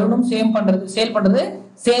 நரேஷும் அருணும் சேல் பண்றது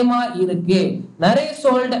சேமா இருக்கு. Naresh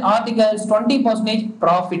sold articles 20%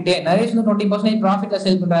 profit. Naresh வந்து 20% profitல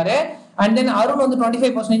சேல் பண்றாரு. and then அருண் வந்து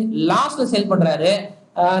 25% லாஸ்ல சேல் பண்றாரு.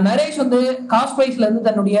 நரேஷ் வந்து காஸ்ட் பிரைஸ்ல இருந்து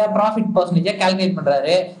தன்னுடைய ப்ராஃபிட் பர்சன்டேஜை கால்குலேட்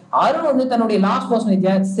பண்றாரு. அருண் வந்து தன்னுடைய லாஸ்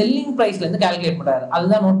பர்சன்டேஜை செல்லிங் பிரைஸ்ல இருந்து கால்குலேட் பண்றாரு.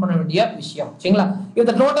 அதுதான் நோட் பண்ண வேண்டிய விஷயம். சரிங்களா?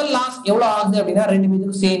 இந்த டோட்டல் லாஸ் எவ்வளவு ஆகுது அப்படின்னா ரெண்டு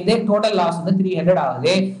பேருக்கு சேர்ந்து டோட்டல் லாஸ் வந்து 300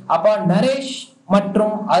 ஆகுது. அப்ப நரேஷ்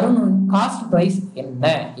மற்றும் அருண் காஸ்ட் பிரைஸ் என்ன?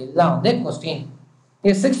 இதுதான் வந்து question.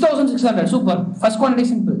 6600. Super. First quantity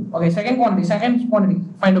simple. Okay, second quantity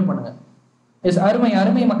find out பண்ணுங்க. எஸ்,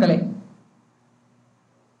 அருமை மக்களே.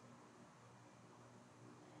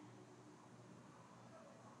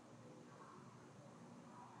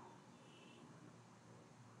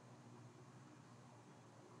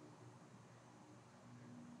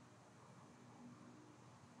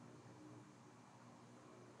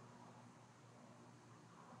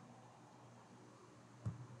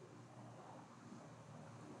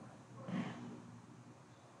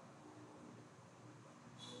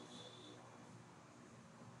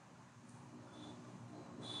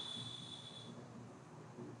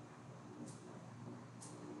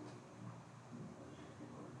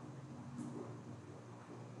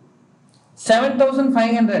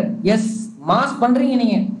 $7,500. எஸ், மாஸ் பண்றீங்க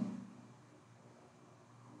நீங்க.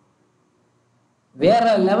 வேற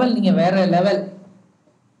லெவல். நீங்க வேற லெவல்.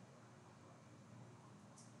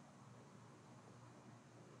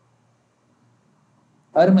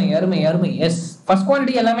 அருமை. எஸ், ஃபர்ஸ்ட்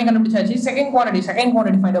குவான்டிட்டி எல்லாமே கண்டுபிடிச்சாச்சு. செகண்ட்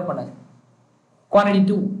குவான்டிட்டி ஃபைண்ட் அவுட் பண்ணுங்க. Quantity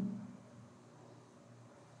 2.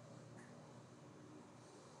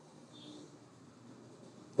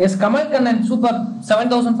 S, Kamal Kannan, super.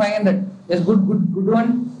 7500. S, good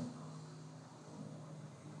one.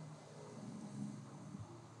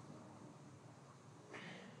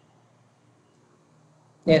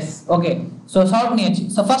 S, okay. So solve பண்ணியாச்சு.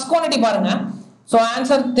 சோ ஃபர்ஸ்ட் குவான்டிட்டி பாருங்க. சோ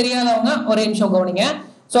ஆன்சர் தெரியாதவங்க ஒரே நிமிஷம் கவனிங்க.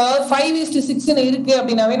 சோ 5:6 இருக்கு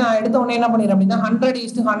அப்படின்னாவே நான் எடுத்த உடனே என்ன பண்ணிடுறேன் அப்படின்னா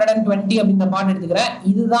 100:120 அப்படின்ற பார்ட் எடுத்துக்கிறேன்.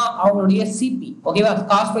 இதுதான் அவங்களுடைய சிபி. ஓகேவா?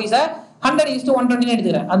 காஸ்ட் பிரைஸ 100:120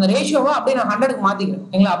 எடுத்துக்கிறேன். அந்த ரேஷியோவை அப்படியே நான் 100க்கு மாத்திக்கிறேன்.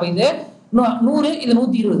 ஓகேங்களா? அப்ப இது 100, இது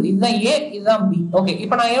 120. இதுதான் ஏ, இதுதான் பி. ஓகே,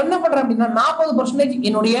 இப்போ நான் என்ன பண்றேன் அப்படின்னா 40%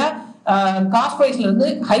 என்னுடைய காஸ்ட் பிரைஸ்ல இருந்து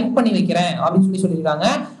ஹைக் பண்ணி வைக்கிறேன் அப்படின்னு சொல்லியிருக்காங்க.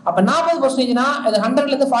 அப்ப 40%னா அது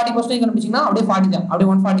 100ல இருந்து 40% கண்டுபிடிச்சீங்கன்னா அப்படியே 40 தான். அப்படியே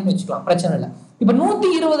 140 வச்சுக்கலாம், பிரச்சனை இல்லை. இப்ப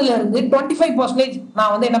 120ல இருந்து 25%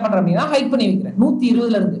 நான் வந்து என்ன பண்றேன் அப்படின்னா ஹைக் பண்ணி வைக்கிறேன்.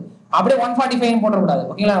 120ல இருந்து அப்படியே 145 போடக்கூடாது.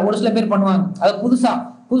 ஓகேங்களா? ஒரு சில பேர் பண்ணுவாங்க, அது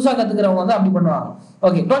புதுசா கத்துக்கிறவங்க வந்து அப்படி பண்ணுவாங்க.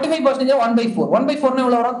 ஓகே, 25% 1/4. 1/4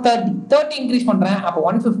 எவ்வளவு வரும்? 30 இன்க்ரீஸ் பண்றேன். அப்போ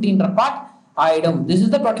 150ன்ற பார்ட் ஆயிடும். This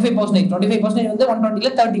is the 25%. 25% வந்து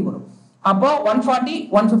 120ல 30 வரும். அப்போ 140,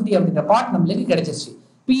 150 அப்படின்ற பார்ட் நம்மளுக்கு கிடைச்சிருச்சு.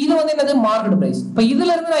 இப்போ இது வந்து என்னது? Market price. இப்போ இதுல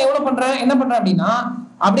இருந்து நான் என்ன பண்றேன் அப்படின்னா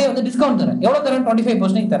அப்படியே வந்து டிஸ்கவுண்ட் தரேன். எவ்வளவு தரேன்?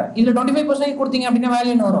 25% தரேன். இதுல 25% கொடுத்தீங்க அப்படின்னா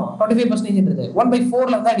வேல்யூ என்ன வரும்? 25%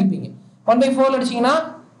 1/4ல வந்து அடிப்பீங்க. 1/4 அடிச்சீங்கன்னா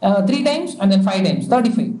 3 times and then 5 times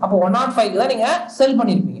 35. அப்போ 105 தான் நீங்க செல்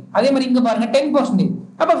பண்ணிருப்பீங்க. அதே மாதிரி இங்க பாருங்க 10%.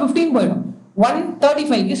 அப்ப 15 போயிடும்.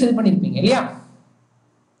 135க்கு செல் பண்ணிருப்பீங்க இல்லையா?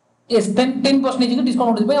 S, 10%க்கு discount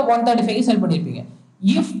கொடுத்துப்பீங்க. 135க்கு செல் பண்ணிருப்பீங்க.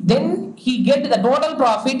 If then he get the total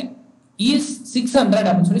profit is 600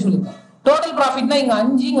 அப்படின்னு சொல்லிருக்கோம். டோட்டல் ப்ராஃபிட்னா இங்க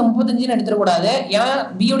 5 இங்க 35 எடுத்துட கூடாது. ஏன்னா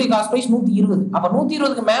B உடைய காஸ்ட் பிரைஸ் 120. அப்ப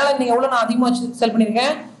 120க்கு மேல நீங்க எவ்வளவு நான் அதிகமா செல்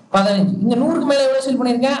பண்ணிருக்கேன் 15. இங்க 100க்கு மேல எவ்வளவு செல்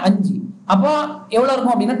பண்ணிருக்கேன் 5. அப்போ எவ்வளவு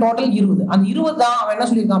இருக்கும் அப்படின்னா டோட்டல் 20. அந்த 20 தான் அவன் என்ன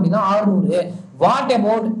சொல்லியிருக்கான் அப்படின்னா 600. What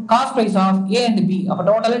about cost price of A and B? அப்ப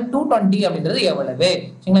டோட்டல் 220 அப்படின்றது எவ்வளவு?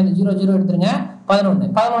 சரிங்களா, இந்த 00 எடுத்துருங்க.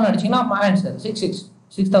 11 அடிச்சீங்கன்னா ஆன்சர்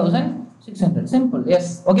 6600. சிம்பிள்.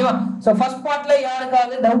 எஸ், ஓகேவா? சோ ஃபர்ஸ்ட் பார்ட்ல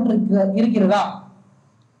யாருக்காவது டவுட் இருக்கிறதா?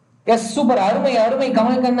 எஸ், சூப்பர், அருமை அருமை.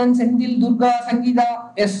 கமல்கண்ணன், செந்தில், துர்கா, சங்கீதா,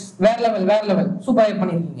 எஸ், வேற லெவல் சூப்பரா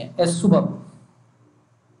பண்ணிருக்கீங்க. S, super.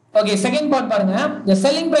 Okay, second part பாருங்க. the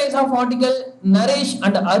selling price of article Naresh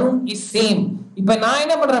and Arun is same. இப்போ நான்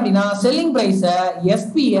என்ன பண்றேன் அப்படின்னா செல்லிங் பிரைஸ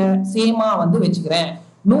SP சேமா வந்து வெச்சுக்கிறேன்.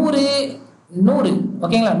 100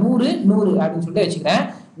 ஓகேங்களா, 100 அப்படின்னு சொல்லிட்டு வெச்சுக்கிறேன்.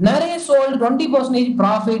 Naresh sold 20%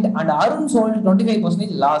 profit and Arun sold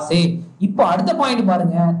 25% loss. இப்போ அடுத்த பாயிண்ட்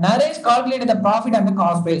பாருங்க. Naresh calculated the profit and the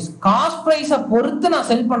cost price. Cost பிரைஸ பொறுத்து நான்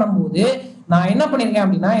செல் பண்ணும்போது நான் என்ன பண்ணிருக்கேன்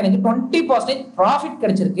அப்படின்னா எனக்கு 20% ப்ராஃபிட்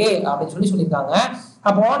கிடைச்சிருக்கு அப்படின்னு சொல்லியிருக்காங்க.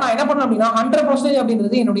 அப்போ நான் என்ன பண்ணேன் அப்படின்னா 100%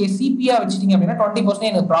 அப்படின்றது என்னுடைய சிபியா வச்சுட்டீங்க அப்படின்னா 20%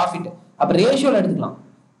 எனக்கு ப்ராஃபிட். அப்ப ரேஷியோல எடுத்துக்கலாம்.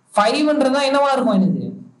 500 தான் என்னவா இருக்கும், எனக்கு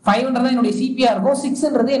 500 தான் என்னுடைய சிபியா இருக்கும்.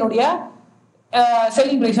 600 என்னுடைய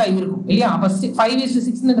செல்லிங் பிரைஸா இருக்கும் இல்லையா? அப்ப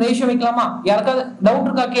 5:6 ரேஷியோ வைக்கலாமா? யாருக்காவது டவுட்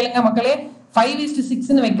இருக்கா கேளுங்க மக்களே.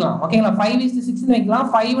 5:6 வைக்கலாம். ஓகேங்களா, 5:6 வைக்கலாம்.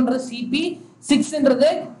 500 சிபி, 600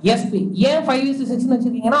 SP. ஏன் 5:6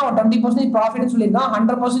 வச்சிருக்கீங்கன்னா அவன் 20% ப்ராஃபிட் சொல்லியிருக்கான்.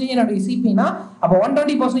 100% என்னுடைய சிபினா அப்ப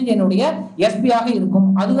 120% என்னுடைய SP ஆக இருக்கும்.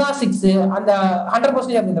 அதுதான் 6. அந்த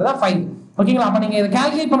 100% அப்படின்றதா 5. ஓகேங்களா? அப்ப நீங்க இதை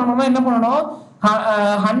கால்குலேட் பண்ணணும்னா என்ன பண்ணணும்?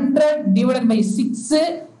 100 divided by 6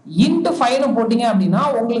 into 5 போட்டீங்க அப்படின்னா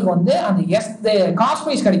உங்களுக்கு வந்து அந்த காஸ்ட்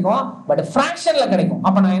பிரைஸ் கிடைக்கும். பட் ஃபிராக்ஷன்ல கிடைக்கும்.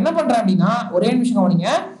 அப்ப நான் என்ன பண்றேன் அப்படின்னா ஒரே நிமிஷம் கவனிங்க.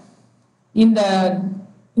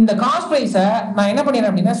 இந்த காஸ்ட் பிரைஸ நான் என்ன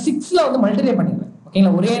பண்ணிடுறேன் அப்படின்னா 6ல வந்து மல்டிப்ளை பண்ணிடுறேன்.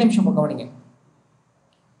 ஓகேங்களா, ஒரே நிமிஷம் கவனிங்க.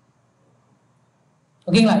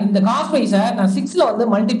 ஓகேங்களா, இந்த காஸ்ட் பிரைஸ நான் 6ல வந்து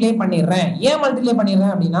மல்டிப்ளை பண்ணிடுறேன். ஏன் மல்டிப்ளை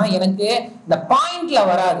பண்ணிடுறேன் அப்படின்னா எனக்கு இந்த பாயிண்ட்ல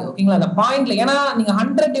வராது. ஓகேங்களா, இந்த பாயிண்ட்ல ஏன்னா நீங்க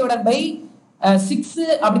 100 divided by 6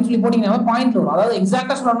 அப்படின்னு சொல்லி போட்டீங்கன்னா பாயிண்ட் வரும். அதாவது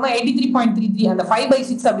எக்ஸாக்டா சொல்லணும்னா 83.33 அந்த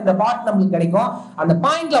 5/6 அப்படின்ற பார்ட் நம்மளுக்கு கிடைக்கும். அந்த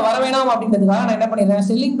பாயிண்ட்ல வர வேணாம் அப்படின்றதுக்காக நான் என்ன பண்ணிடுறேன்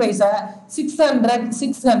செல்லிங் பிரைஸ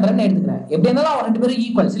 600 எடுத்துக்கிறேன். எப்படி இருந்தாலும் அவன் 2 பேரும்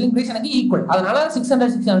ஈக்குவல். செல்லிங் பிரைஸ் எனக்கு ஈக்குவல். அதனால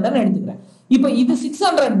 600 எடுத்துக்கிறேன். இப்போ இது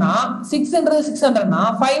 600னா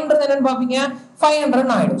 500 என்னன்னு பாப்பீங்க 500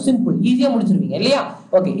 ஆயிடும். சிம்பிள், ஈஸியா முடிச்சிருவீங்க இல்லையா?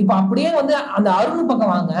 ஓகே, இப்போ அப்படியே வந்து அந்த அருண்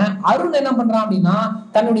பக்கம் வாங்க. அருண் என்ன பண்றான் அப்படின்னா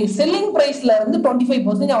தன்னுடைய செல்லிங் பிரைஸ்ல இருந்து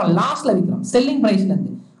 25% அவன் லாஸ்ட்ல விற்கிறான் செல்லிங் பிரைஸ்ல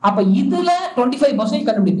இருந்து. அப்ப இதுல 25%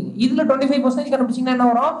 கண்டுபிடிப்பீங்க. இதுல 25% கண்டுபிடிச்சீங்கன்னா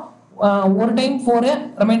என்ன வரும்? ஒரு டைம் 4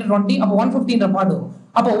 ரிமைண்டர் 20 அப்ப 150ன்ற பார்ட் வரும்.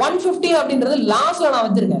 அப்ப 150 அப்படின்றது லாஸ்ட்ல நான்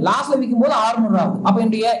வச்சிருக்கேன். லாஸ்ட்ல விற்கும் போது 600 ஆகும். அப்ப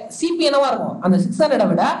என்னுடைய சிபி என்னவா இருக்கும்? அந்த 600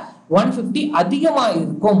 விட 150 அதிகமா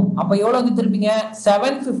இருக்கும். அப்ப எவ்வளவு வித்திருப்பீங்க?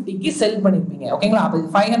 750க்கு செல் பண்ணிருப்பீங்க. ஓகேங்களா, அப்ப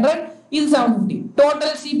 500 இது 750.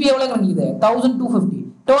 டோட்டல் சிபி எவ்வளவு கிடைக்குது? 1250.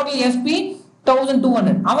 Total SP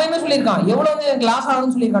 1200. அவன் என்ன சொல்லியிருக்கான்? எவ்வளவு எனக்கு லாஸ்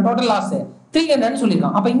ஆகுதுன்னு சொல்லியிருக்கான். டோட்டல் லாஸ் 300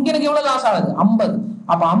 சொல்லியிருக்கான். அப்ப இங்க எனக்கு எவ்வளவு லாஸ் ஆகுது? 50.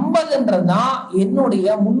 அப்ப 50ன்றதுதான்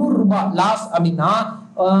என்னுடைய 300 ரூபாய் லாஸ் அப்படின்னா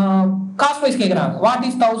காஸ்ட் பிரைஸ் கேக்குறாங்க. What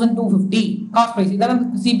is 1250 cost price? இதான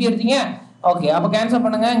சிபி எடுத்தீங்க. ஓகே, அப்ப கேன்சல்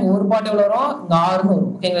பண்ணுங்க. இங்க ஒரு பார்ட் எவ்வளவு வரும்? இங்க 6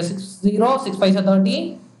 வரும். ஓகேங்களா, 60 6 5 30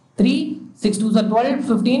 3 6 2 12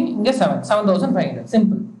 15 இங்க 7500.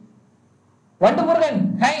 சிம்பிள். வண்டு முருகன்,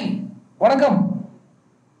 ஹை, வணக்கம்.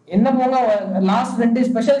 என்ன போங்க லாஸ்ட் 2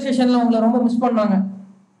 ஸ்பெஷல் செஷன்ல உங்களை ரொம்ப மிஸ் பண்ணாங்க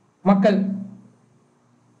மக்கள்.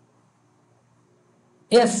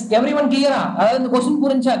 எஸ், எவ்ரிவன் கிளியரா? அதாவது இந்த क्वेश्चन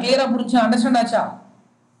புரிஞ்சா? கிளியரா புரிஞ்சா? அண்டர்ஸ்டாண்ட் ஆச்சா?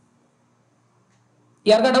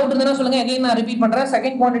 யாருக்கா டவுட் இருந்தா சொல்லுங்க. அகைன் நான் ரிப்பீட் பண்றேன்.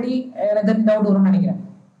 செகண்ட் குவாண்டிட்டி எனக்கு டவுட் வரும்னு நினைக்கிறேன்.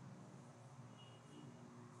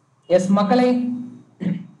 எஸ் மக்களே,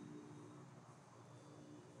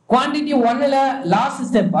 quantity 1ல last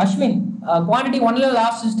step. Ashwin, quantity 1ல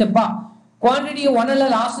last ஸ்டெப்பா? குவாண்டிட்டி 1ல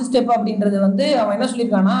லாஸ்ட் ஸ்டெப் அப்படின்றது வந்து அவன் என்ன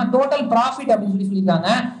சொல்லியிருக்கான்னா டோட்டல் ப்ராஃபிட் அப்படின்னு சொல்லியிருக்காங்க.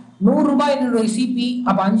 100 ரூபாய் என்னுடைய சிபி.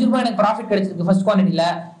 அப்ப 5 ரூபாய் எனக்கு ப்ராஃபிட் கிடைச்சிருக்கு ஃபர்ஸ்ட் குவாண்டிட்டில.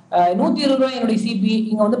 120 ரூபாய் என்னுடைய சிபி.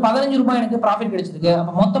 இங்க வந்து 15 ரூபாய் எனக்கு ப்ராஃபிட் கிடைச்சிருக்கு.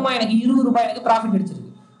 அப்ப மொத்தமா எனக்கு 20 ரூபாய் எனக்கு ப்ராஃபிட் கிடைச்சிருக்கு.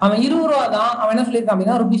 அவன் 20 ரூபா தான் அவன் என்ன சொல்லியிருக்கான்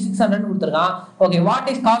அப்படின்னா ₹600 கொடுத்துருக்கான். Okay, what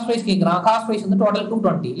is cost price கேட்கறான். காஸ்ட் பிரைஸ் வந்து டோட்டல்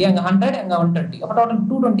 220 இல்லையா? அங்க 100 அங்க 120. அப்ப டோட்டல்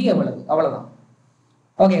 220 எவ்வளவு? அவ்வளவுதான்.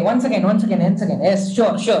 Okay, one second. S,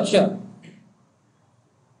 sure.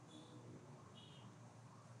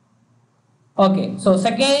 Okay, so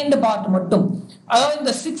second part மட்டும். அதாவது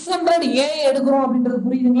இந்த 600 ஏன் எடுக்கிறோம் அப்படின்றது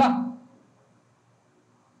புரியுதுங்களா?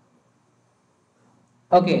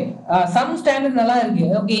 ஓகே, சம் ஸ்டாண்டர்ட் நல்லா இருக்கு.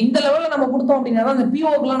 ஓகே, இந்த லெவல்ல நம்ம கொடுத்தோம் அப்படின்னா அந்த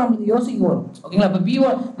பிஓக்குலாம் நமக்கு யோசிக்க வரும். ஓகேங்களா? இப்போ பிஓ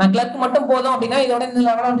நான் கிளர்க் மட்டும் போதும் அப்படின்னா இதோட இந்த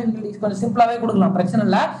லெவல் ஆஃப் டிஃபிகல்டிஸ் கொஞ்சம் சிம்பிளாவே கொடுக்கலாம், பிரச்சனை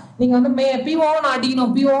இல்லை. நீங்க வந்து பிஓ நான்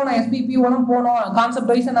அடிக்கணும், பிஓ நான் எஸ்பி பிஓலாம் போகணும்,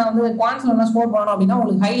 கான்செப்ட் வைஸ் நான் வந்து குவான்ஸ்ல நான் ஸ்கோர் பண்ணணும் அப்படின்னா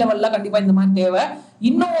உங்களுக்கு ஹை லெவல்ல கண்டிப்பா இந்த மாதிரி தேவை.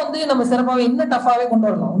 இன்னும் வந்து நம்ம சிறப்பாகவே இன்னும் டஃபாவே கொண்டு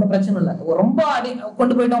வரலாம், ஒன்றும் பிரச்சனை இல்லை. ரொம்ப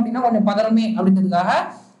கொண்டு போயிட்டோம் அப்படின்னா கொஞ்சம் பதறமே அப்படின்றதுக்காக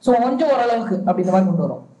ஸோ கொஞ்சம் ஓரளவுக்கு அப்படின்ற மாதிரி கொண்டு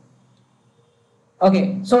வரும். ஓகே,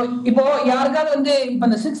 சோ இப்போ யாருக்காவது வந்து இப்போ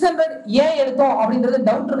இந்த 600 ஏன் எடுத்தோம் அப்படின்றது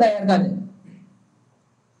டவுட் இருக்கா யாருக்காவது?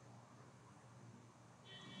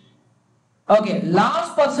 Okay,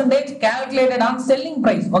 last percentage calculated on selling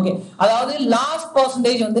price. Okay, அதாவது லாஸ்ட்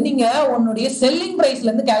பர்சன்டேஜ் வந்து நீங்க உன்னுடைய செல்லிங் பிரைஸ்ல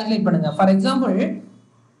இருந்து கால்குலேட் பண்ணுங்க. ஃபார் எக்ஸாம்பிள்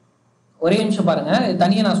ஒரே நிமிஷம் பாருங்க,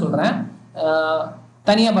 தனியா நான் சொல்றேன்,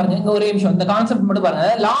 தனியா பாருங்க, இங்க ஒரே நிமிஷம் இந்த கான்செப்ட் மட்டும் பாருங்க.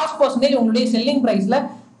 லாஸ்ட் பர்சன்டேஜ் உங்களுடைய செல்லிங் பிரைஸ்ல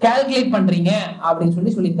கால்குலேட் பண்றீங்க அப்படின்னு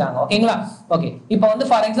சொல்லியிருக்காங்க. ஓகேங்களா? ஓகே, இப்போ வந்து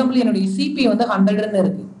ஃபார் எக்ஸாம்பிள் என்னுடைய சிபி வந்து 100ன்னு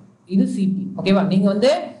இருக்கு, இது சிபி. ஓகேவா? நீங்க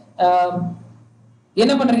வந்து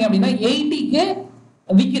என்ன பண்றீங்க அப்படின்னா 80க்கு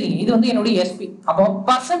விற்கிறீங்க, இது வந்து என்னுடைய எஸ்பி. அப்போ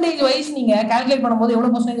பர்சன்டேஜ் வைஸ் நீங்க கால்குலேட் பண்ணும்போது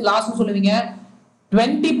எவ்வளவு பர்சன்டேஜ் லாஸ்ன்னு சொல்லுவீங்க?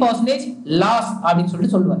 20% லாஸ்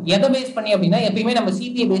அப்படின்னு சொல்லுவேன். எதை பேஸ் பண்ணி அப்படின்னா எப்பயுமே நம்ம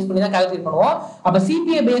சிபிஐ பேஸ் பண்ணி தான் கால்குலேட் பண்ணுவோம். அப்ப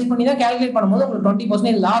சிபிஐ பேஸ் பண்ணி தான் கால்குலேட் பண்ணும்போது உங்களுக்கு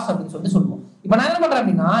 20% லாஸ் அப்படின்னு சொல்லுவோம். இப்ப நான் என்ன பண்றேன்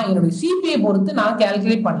அப்படின்னா என்னுடைய சிபிஐ பொறுத்து நான்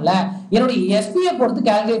கால்குலேட் பண்ணல, என்னுடைய எஸ்பிஐ பொறுத்து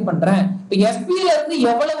கால்குலேட் பண்றேன். இப்ப எஸ்பிஐல இருந்து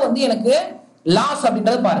எவ்வளவு வந்து எனக்கு லாஸ்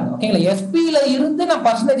அப்படின்றத பாருங்க. ஓகேங்களா? எஸ்பில இருந்து நான்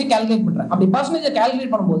பர்சன்டேஜ் கால்குலேட் பண்றேன். அப்படி பர்சன்டேஜ்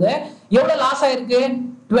கால்குலேட் பண்ணும்போது எவ்வளவு லாஸ் ஆயிருக்கு?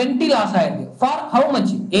 20 லாஸ் ஆயிருக்கு. For how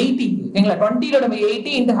much? 80. ஓகேங்களா?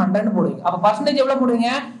 20/80 into 100 போடுவீங்க. அப்ப பர்சன்டேஜ் எவ்வளவு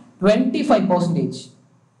போடுவீங்க? 25%.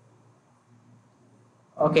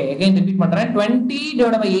 ஓகே, again ரிப்பீட் பண்றேன்,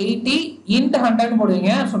 20/80 into 100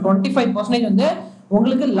 போடுவீங்க. சோ 25% வந்து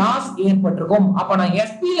உங்களுக்கு லாஸ் ஏற்பட்டிருக்கும். அப்ப நான்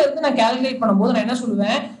எஸ்பில இருந்து நான் கால்குலேட் பண்ணும்போது நான் என்ன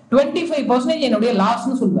சொல்லுவேன்? 25% என்னுடைய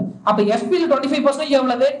லாஸ்னு சொல்லுவேன். அப்ப எஸ்பில 25%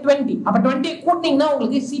 எவ்வளவு? 20. அப்ப 20 கூட்டினீங்கன்னா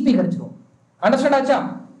உங்களுக்கு சிபி கிடைச்சிடும். அண்டர்ஸ்டாண்ட் ஆச்சா?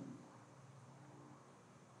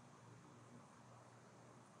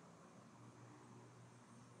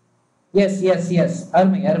 எஸ் எஸ் எஸ்,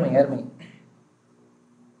 அருமை அருமை அருமை.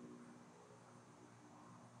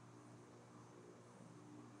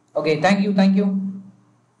 Okay, thank you thank you.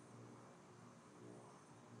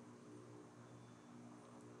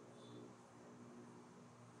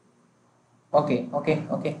 Okay okay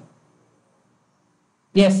okay,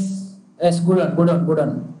 S S, good one good one good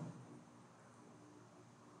one.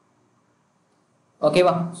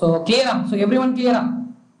 ஓகேவா? ஸோ கிளியரா? ஸோ எவ்ரி ஒன் கிளியரா?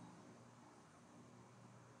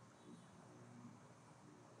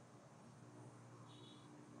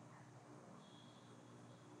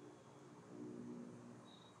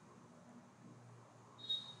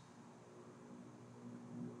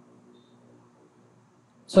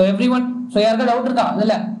 ஸோ எவ்ரி ஒன், ஸோ யாருக்கா டவுட் இருக்கா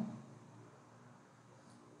அதில்?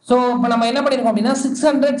 ஸோ இப்போ நம்ம என்ன பண்ணிருக்கோம் அப்படின்னா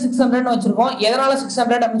 600 வச்சிருக்கோம். எதனால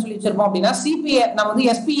 600 அப்படின்னு சொல்லி வச்சிருக்கோம் அப்படின்னா சிபிஏ நம்ம வந்து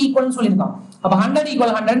எஸ்பி ஈக்குவல்னு சொல்லியிருக்கோம். அப்போ 100 =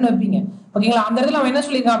 100 வைப்பீங்க. ஓகேங்களா? அந்த இடத்துல நம்ம என்ன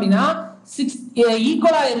சொல்லியிருக்கோம் அப்படின்னா 6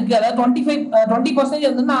 ஈக்குவலா இருக்கு, அதாவது 20%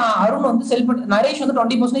 வந்து நான் அருண் வந்து செல் பண்ணி நரேஷ் வந்து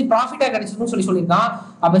 20% ப்ராஃபிட்டா கிடைச்சிருக்குன்னு சொல்லியிருக்கான்.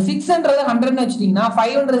 அப்ப 600 100 வச்சுட்டீங்கன்னா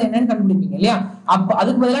 500 என்னன்னு கண்டுபிடிப்பீங்க இல்லையா? அப்ப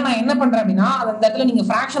அதுக்கு பதிலாக நான் என்ன பண்றேன் அப்படின்னா அந்த இடத்துல நீங்க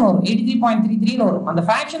ஃபிராக்ஷன் வரும் 83.33 வரும். அந்த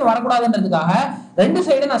ஃபிராக்ஷன் வரக்கூடாதுன்றதுக்காக ரெண்டு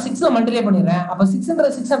சைடு நான் 6 மல்டிப்ளை பண்ணிடுறேன். அப்ப 600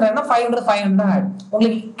 600 500 500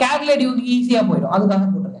 உங்களுக்கு கால்குலேட் ஈஸியா போயிடும், அதுக்காக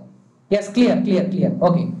போட்டுருக்கேன். S, clear clear clear.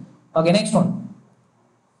 Okay okay, next one.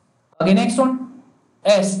 Okay, next one.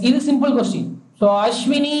 Yes, it is simple question. So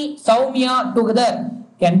Ashwini, Soumya together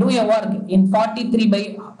can do a work in 43 by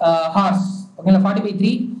hours. Okay,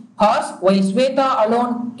 40/3 hours. While Sweta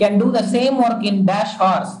alone can do the same work in dash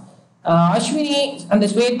hours. Ashwini and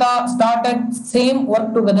Sweta started same work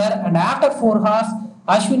together, and after 4 hours,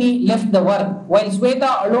 Ashwini left the work. While Sweta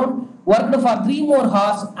alone worked for 3 more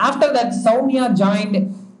hours. After that, Soumya joined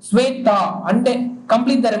Sweta and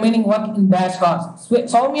complete the remaining work in dash hours.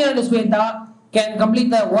 Soumya and Sweta can complete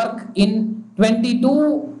the work in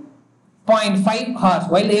 22.5 hours,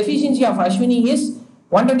 while the efficiency of Ashwini is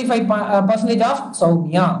 125% of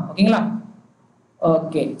Soumya. ஓகேங்களா?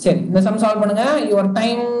 Okay, சரி, இந்த some solve பண்ணுங்க. your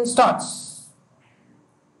time starts.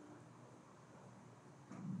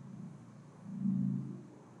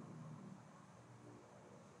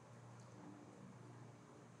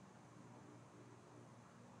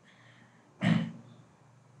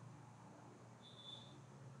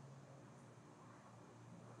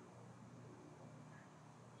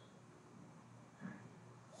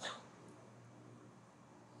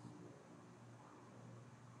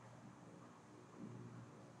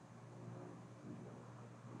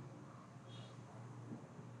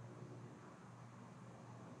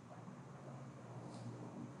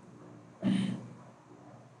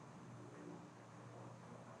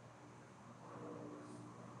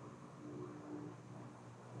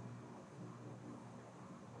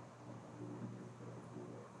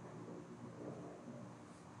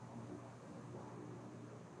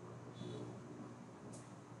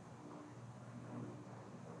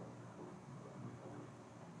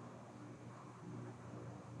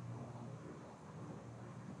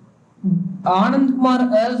 Anandkumar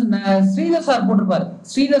Sridhar sir போட்டிருப்பாரு.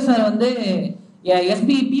 Sridhar sir வந்து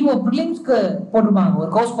SBIPO ப்ரிலிம்ஸ்க்கு போட்டிருப்பாங்க, ஒரு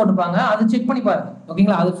course போட்டிருப்பாங்க, அது செக் பண்ணி பாருங்க.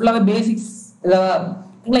 ஓகேங்களா, அது ஃபுல்லாவே பேசிக்ஸ் இதெல்லாம்.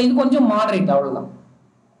 இது கொஞ்சம் மாடரேட், அவ்வளவுதான்.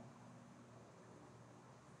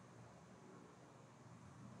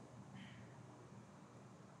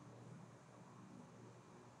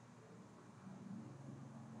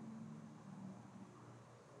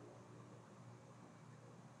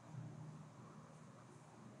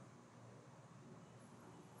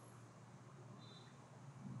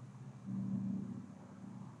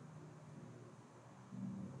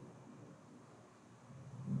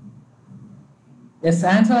 எஸ்,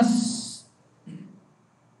 ஆன்சர்ஸ்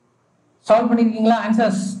சால்வ் பண்ணிருக்கீங்களா?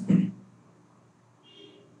 ஆன்சர்ஸ்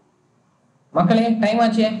மக்களே, டைம்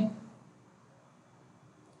ஆச்சு.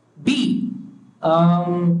 பி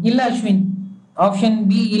இல்ல அஸ்வின், ஆப்ஷன்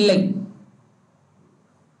பி இல்லை.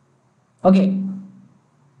 ஓகே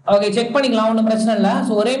ஓகே, செக் பண்ணிக்கலாம், ஒன்றும் பிரச்சனை இல்லை.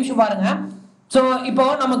 ஸோ ஒரே நிமிஷம் பாருங்க. ஸோ இப்போ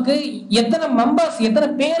நமக்கு எத்தனை மெம்பர்ஸ், எத்தனை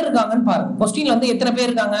பேர் இருக்காங்கன்னு பாருங்க. கொஸ்டின்ல வந்து எத்தனை பேர்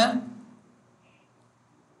இருக்காங்க?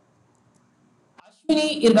 அஸ்வினி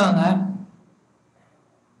இருக்காங்க.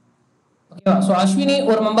 ஓகேவா? ஸோ அஸ்வினி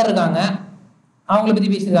ஒரு மெம்பர் இருக்காங்க, அவங்களை பத்தி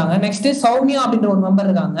பேசியிருக்காங்க. நெக்ஸ்ட் சௌமியா அப்படின்ற ஒரு மெம்பர்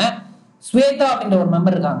இருக்காங்க, ஸ்வேதா அப்படின்ற ஒரு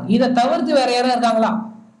மெம்பர் இருக்காங்க. இதை தவிர்த்து வேற யாராவது இருக்காங்களா?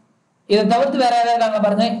 இதை தவிர்த்து வேற யாராவது இருக்காங்க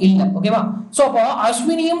பாருங்க, இல்ல. ஓகேவா? சோ அப்போ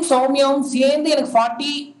அஸ்வினியும் சௌமியாவும் சேர்ந்து எனக்கு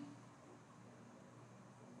 40/3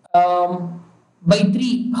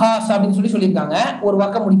 ஹார்ஸ் அப்படின்னு சொல்லியிருக்காங்க, ஒரு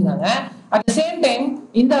ஒர்க்கை முடிக்கிறாங்க. அட் த சேம் டைம்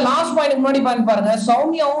இந்த லாஸ்ட் பாயிண்ட் முன்னாடி பாருங்க,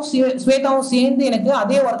 சௌமியாவும் ஸ்வேதாவும் சேர்ந்து எனக்கு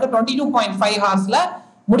அதே ஒர்க்கை 22.5 ஹார்ஸ்ல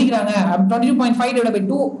முடிக்கிறாங்க.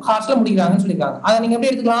 22.5/2 ஹார்ஸ்ல முடிக்கிறாங்கன்னு சொல்லியிருக்காங்க. அதை நீங்க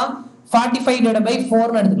எப்படி எடுத்துக்கலாம்?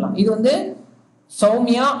 45/4 எடுத்துக்கலாம். இது வந்து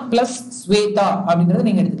சௌமியா பிளஸ் ஸ்வேதா அப்படின்றத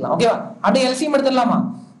நீங்க எடுத்துக்கலாம். ஓகேவா? அப்படியே எல்சிஎம் எடுத்துடலாமா?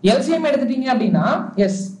 எல்சிஎம் எடுத்துட்டீங்க அப்படின்னா,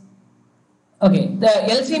 எஸ் ஓகே,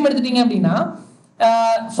 எல்சிஎம் எடுத்துட்டீங்க அப்படின்னா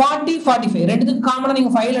 40 45 ரெண்டுத்துக்கு காமனா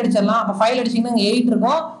நீங்க 5 அடிச்சிடலாம். அப்ப 5 அடிச்சீங்கன்னா 8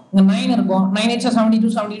 இருக்கும், இங்க 9 இருக்கும். 9 8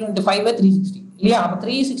 72 72 into 5 360 இல்லையா? அப்ப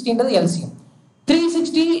 360ன்றது எல்சிஎம்.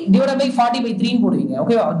 360 divided by 40/3 போடுவீங்க.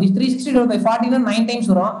 ஓகேவா? 360 divided by 40 னா 9 டைம்ஸ்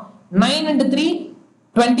வரும். 9 into 3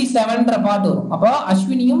 27ன்ற பார்ட் வரும். அப்போ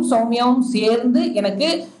அஸ்வினியும் சௌமியாவும் சேர்ந்து எனக்கு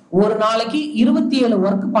ஒரு நாளைக்கு 27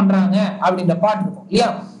 ஒர்க் பண்றாங்க அப்படின்ற பார்ட் இருக்கும் இல்லையா?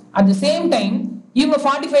 அட் தி சேம் டைம் இவங்க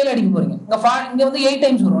 45ல அடிக்க போறீங்க. இங்க வந்து 8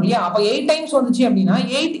 டைம்ஸ் வரும் இல்லையா? அப்ப 8 டைம்ஸ் வந்துச்சு அப்படின்னா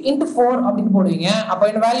 8 into 4 அப்படின்னு போடுவீங்க. அப்ப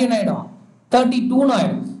இந்த வேல்யூ என்ன ஆயிடும்? 32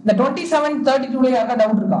 ஆயிடும். இந்த 27 32ல யாரா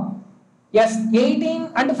டவுட் இருக்கா? S, 18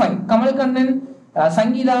 and 5 கமல்கண்ணன்,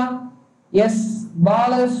 Sangeetha, S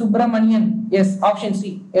Bala Subramanian, S option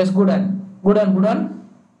C, yes good one.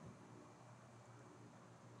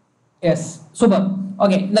 Yes super.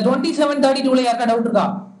 Okay, இந்த 27 32ல யாரா டவுட் இருக்கா?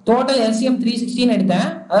 டோட்டல் எல்சிஎம் 316 எடுத்தேன்.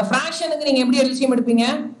 ஃபிராக்ஷனுக்கு நீங்க எப்படி எல்சிஎம் எடுப்பீங்க?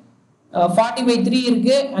 40/3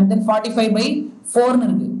 இருக்கு, and then 45/4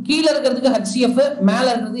 இருக்கு. கீழ இருக்கிறதுக்கு HCF, மேல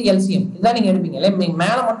இருக்கிறது எல்சிஎம். இதான் நீங்க எடுப்பீங்க. நீங்க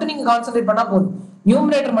மேல மட்டும் நீங்க கான்சென்ட்ரேட் பண்ணா போதும்.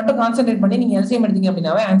 நியூமரேட்டர் மட்டும் கான்சென்ட்ரேட் பண்ணி நீங்க எல்சிஎம் எடுத்தீங்க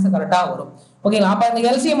அப்படின்னாவே ஆன்சர் கரெக்டா வரும். ஓகேங்களா? அப்ப அந்த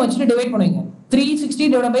எல்சிஎம் வச்சுட்டு டிவைட் பண்ணுவீங்க. 360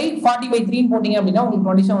 divided by 40/3 போட்டீங்க அப்படின்னா உங்களுக்கு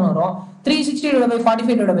 27 வரும். 360 divided by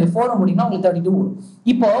 45/4 போட்டீங்கன்னா உங்களுக்கு 32 வரும்.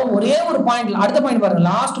 இப்போ ஒரே ஒரு பாயிண்ட்ல, அடுத்த பாயிண்ட் பாருங்க,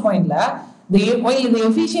 லாஸ்ட் பாயிண்ட்ல the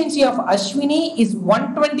efficiency of Ashwini is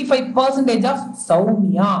 125% of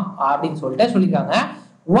Soumya அப்படின்னு சொல்லிருக்காங்க.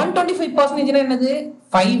 125% என்னது?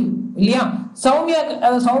 5 இல்லையா?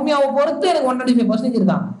 சௌமியாவை பொறுத்து எனக்கு 125%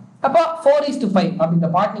 இருக்காங்க. அப்ப 4:5 அப்படின்ற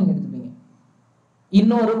பார்ட் நீங்க எடுத்துப்பீங்க.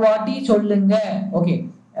 இன்னொரு வாட்டி சொல்லுங்க. ஓகே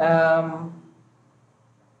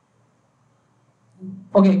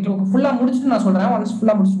ஓகே, ஃபுல்லா முடிச்சுட்டு நான் சொல்றேன். ஒன்ஸ்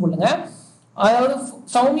ஃபுல்லா முடிச்சு சொல்லுங்க. அதாவது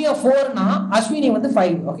சௌமியா 4னா அஸ்வினி வந்து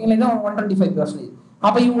 5. ஓகேங்களா? இதான் 125%.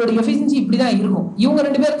 அப்ப இவங்களோட எஃபிஷியன்சி இப்படிதான் இருக்கும். இவங்க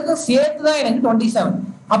ரெண்டு பேர்த்துக்கும் சேர்த்து தான் எனக்கு 27.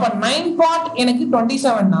 அப்ப 9 பார்ட் எனக்கு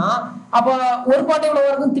 27னா அப்ப ஒரு பார்ட் எவ்வளவு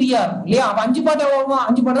இருக்கும்? 3 இருக்கும் இல்லையா? அப்ப 5 பார்ட் எவ்வளவு இருக்கும்?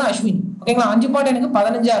 5 பார்ட் தான் அஸ்வினி. ஓகேங்களா? 5 பார்ட் எனக்கு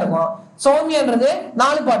 15 இருக்கும். சௌமியான்றது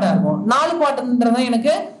 4 பார்ட்டா இருக்கும். 4 பார்ட்ன்றது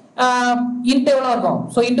எனக்கு இன்ட் எவ்வளவு இருக்கும்?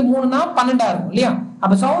 சோ இன்ட் 3னா 12 இருக்கும் இல்லையா?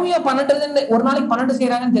 அப்ப சௌமியா 12 ஒரு நாளைக்கு 12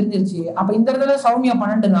 செய்யறாங்கன்னு தெரிஞ்சிருச்சு. அப்ப இந்த இடத்துல சௌமியா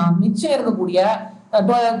 12னா மிச்சம் இருக்கக்கூடிய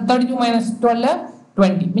 32 - 12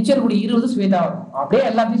 20, மிச்சம் இருக்கக்கூடிய 20 ஸ்வேதா வரும். அப்படியே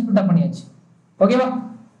எல்லாத்தையும் ஸ்பிளிட் அப் பண்ணியாச்சு. ஓகேவா?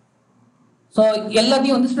 சோ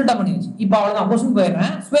எல்லாத்தையும் வந்து ஸ்பிளிட் அப் பண்ணியாச்சு. இப்போ அவ்வளவுதான், क्वेश्चन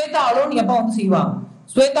போயிடுறேன். ஸ்வேதா அலோன் எப்ப வந்து செய்வாங்க?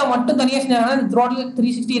 ஸ்வேதா மட்டும் தனியா செஞ்சாங்கன்னா டோட்டல்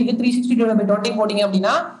 360 இருக்கு. 360 divided by 20 போட்டீங்க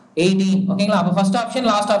அப்படின்னா 18. ஓகேங்களா? அப்ப first option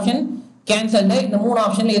last option cancelled. இந்த 3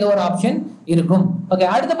 ஆப்ஷன்ல ஏதோ ஒரு ஆப்ஷன் இருக்கும். ஓகே,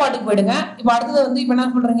 அடுத்த பாட்டுக்கு போயிடுங்க. இப்போ அடுத்தது வந்து இப்போ என்ன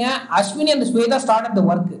சொல்றீங்க? Ashwini and Shweta start at the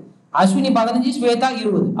work. Ashwini 15, Shweta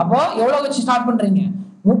 20. அப்போ எவ்வளவு வச்சு ஸ்டார்ட் பண்றீங்க?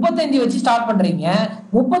 35 வச்சு ஸ்டார்ட் பண்றீங்க.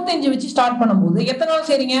 35 வச்சு ஸ்டார்ட் பண்ணும்போது எத்தனை நாள்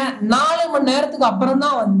செய்றீங்க? 4 மணி நேரத்துக்கு அப்புறம்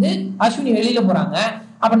தான் வந்து அஸ்வினி வெளியில போறாங்க.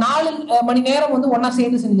 அப்ப 4 மணி நேரம் வந்து ஒன்னா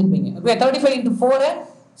சேர்ந்து செஞ்சிருப்பீங்க. Okay 35 into 4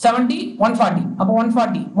 70 140. அப்ப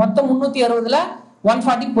 140 மொத்தம் 360ல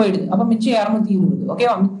 140 போயிடுது. அப்ப மிச்சம் 220.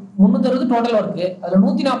 ஓகேவா? 360 டோட்டல் ஒர்க். அதுல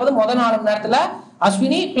 140 முதல் 4 மணி நேரத்துல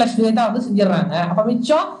அஸ்வினி பிளஸ் ஸ்வேதா வந்து செஞ்சிடறாங்க. அப்ப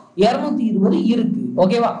மிச்சம் 220 இருக்கு.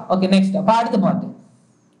 ஓகேவா? Okay next. அப்ப அடுத்த part.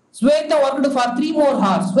 Shweta worked for 3 more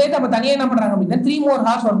hours. Shweta அப்ப தனியா என்ன பண்றாங்க அப்படின்னா 3 more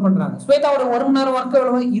hours ஒர்க் பண்றாங்க. ஸ்வேதாவோட 1 மணி நேரம் ஒர்க்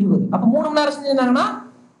எவ்வளவு? 20. அப்ப 3 மணி நேரம் செஞ்சிருந்தாங்கன்னா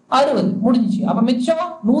 60 முடிஞ்சிச்சு. அப்ப மிச்சம்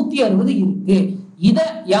 160 இருக்கு. இத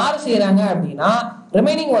யார் செய்யறாங்க அப்படின்னா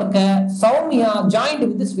ரிமைனிங் ஒர்க்கை சௌமியா ஜாயிண்ட்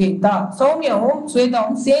வித் ஸ்வேதா. சௌமியாவும்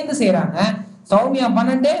ஸ்வேதாவும் சேர்ந்து செய்யறாங்க. சௌமியா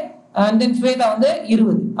 12 and then ஸ்வேதா வந்து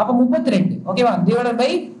 20. அப்ப 32. ஓகேவா? Divided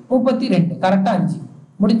by 32. கரெக்டா 5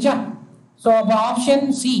 முடிஞ்சா? சோ அப்ப option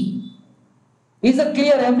C. Is it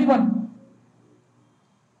clear everyone?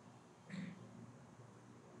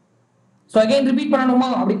 So again repeat பண்ணனுமா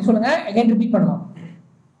அப்படி சொல்லுங்க. again repeat பண்ணலாம்.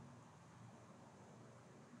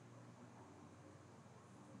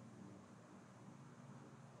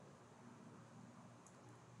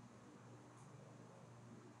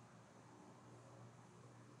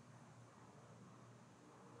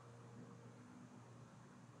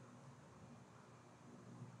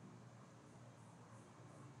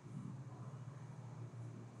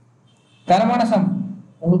 தரமான சம்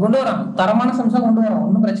உங்களுக்கு கொண்டு வரோம். தரமான சம்ஸா கொண்டு வரோம்.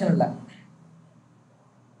 ஒன்றும் பிரச்சனை இல்லை.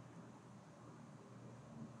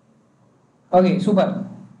 Okay super.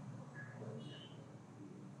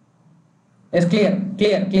 Yes clear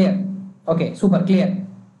clear clear. Okay super clear.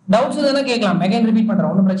 Doubts எதுனா கேட்கலாம். அகைன் ரிப்பீட்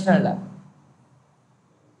பண்றோம். ஒன்றும் பிரச்சனை இல்லை.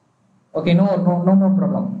 Okay no no no no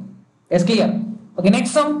problem. Yes clear. Okay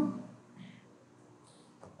next sum.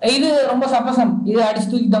 இது ரொம்ப சப்ப சம். இது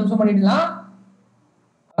அடிச்சு தூக்கி தம்சம் பண்ணிடலாம்.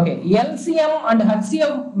 Okay, LCM and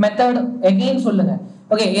HCF method again சொல்லுங்க.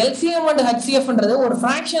 Okay, LCM and HCF ன்றது ஒரு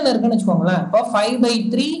fraction இருக்குன்னு வெச்சுக்கோங்களேன். இப்போ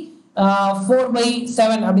 5/3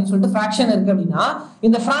 4/7 அப்படினு சொல்லிட்டு fraction இருக்கு அப்படினா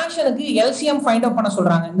இந்த fractionக்கு LCM find out பண்ண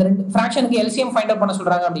சொல்றாங்க. இந்த ரெண்டு fractionக்கு LCM find out பண்ண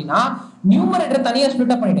சொல்றாங்க அப்படினா numerator தனியா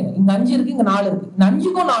split up பண்ணிடுங்க. இங்க 5 இருக்கு, இங்க 4 இருக்கு. இந்த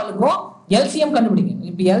 5க்கும் 4க்கும் LCM கண்டுபிடிங்க.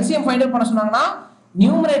 இப்போ LCM find out பண்ண சொன்னாங்கன்னா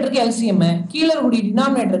numeratorக்கு LCM, கீழ இருக்கக்கூடிய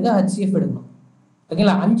denominatorக்கு HCF எடுக்கணும்.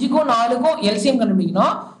 ஓகேங்களா? 5க்கும் 4க்கும் LCM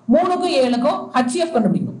கண்டுபிடிக்கணும். 3க்கும் 7க்கும் HCF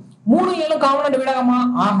கண்டுபிடிக்கணும். 3 7 காமனா டிவைட் ஆகாம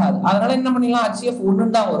ஆகாது. அதனால என்ன பண்ணிடலாம்? HCF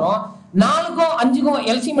 1 தான் வரும். 4க்கும் 5க்கும்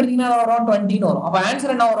LCM எடுத்தீங்கன்னா வரும் 20 ன்னு வரும். அப்ப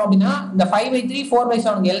ஆன்சர் என்ன வரும் அப்படின்னா இந்த 5/3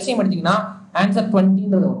 4/7 LCM எடுத்தீங்கன்னா ஆன்சர் 20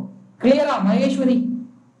 ன்றது வரும். கிளியரா மகேஸ்வரி?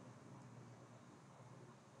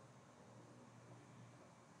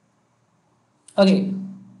 ஓகே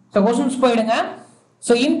சோ क्वेश्चंस போயிடுங்க.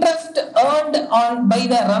 So interest earned on by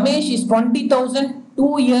the Ramesh is 20,000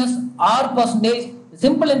 2 years R percentage.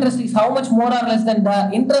 Simple interest is how much more or less than the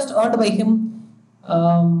interest earned by him?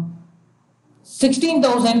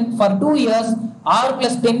 16,000 for 2 years R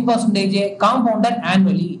plus 10% compounded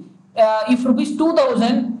annually. If rupees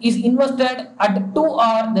 2,000 is invested at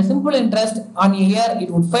 2R, the simple interest on a year it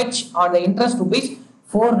would fetch on the interest rupees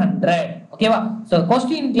 400. ஓகேவா? So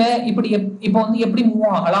क्वेश्चनல இப்போ வந்து எப்படி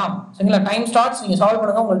move ஆகலாம்? சரிங்களா? Time starts. நீங்க solve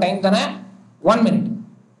பண்ணுங்க. உங்களுக்கு time தானே 1 minute.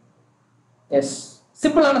 எஸ்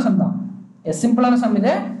சிம்பிளான சம் தான். எஸ் சிம்பிளான சம்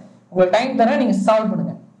இது. உங்களுக்கு டைம் தரேன். நீங்க சால்வ்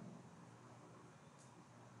பண்ணுங்க.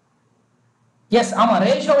 எஸ் ஆமா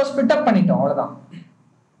ரேஷியோவை ஸ்ப்ளிட் அப் பண்ணிட்டோம். அவ்வளவுதான்.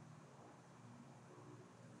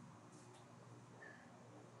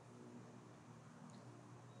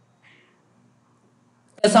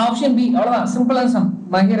 S option B. அவ்வளவுதான். சிம்பிளான some.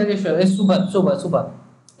 மகேர ratio. Yes super super super.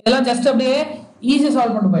 இதெல்லாம் ஜஸ்ட் அப்படியே ஈஸியா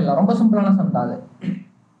சால்வ் பண்ணிட்டு போயிடலாம். ரொம்ப சிம்பிளான சம் தான் அது.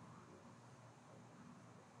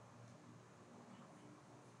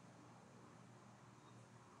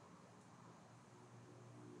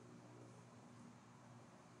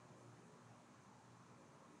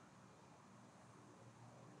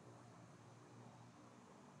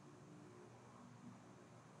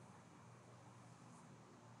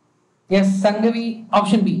 Yes, Sangavi,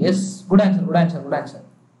 option B. Yes, good answer, good answer, good answer.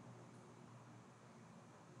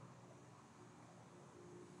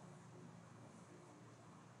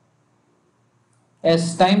 Yes,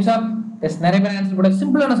 time's up. Yes, நிறைய பேர் ஆன்சர் கூட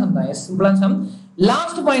சிம்பிளான சம் தான். எஸ் சிம்பிளான சம்.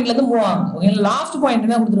 லாஸ்ட் பாயிண்ட்ல இருந்து மூவ் ஆகுங்க. ஓகே லாஸ்ட் பாயிண்ட்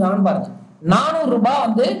என்ன கொடுத்துருக்காங்கன்னு பாருங்க. 400 ரூபாய்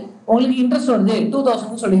வந்து உங்களுக்கு இன்ட்ரெஸ்ட் வருது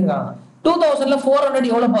 2000 சொல்லியிருக்காங்க. 2000ல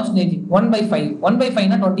 400 எவ்வளவு பர்சன்டேஜ்? 1/5. 1/5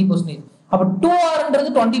 னா 20%. அப்ப 2R ன்றது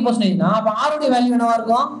 20%னா அப்ப R உடைய வேல்யூ என்னவா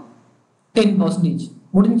இருக்கும்? 10%.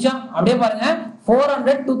 முடிஞ்சா? அப்படியே பாருங்க.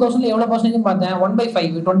 400 2000ல எவ்வளவு பர்சன்டேஜ் பார்த்தேன்?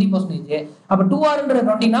 1/5 20%. அப்ப 2R ன்றது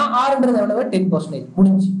 20 னா R ன்றது எவ்வளவு? 10%.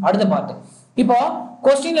 முடிஞ்சு. அடுத்த பார்ட். இப்போ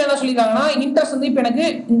क्वेश्चनல என்ன சொல்லிருக்காங்கன்னா இன்ட்ரெஸ்ட் வந்து இப்போ எனக்கு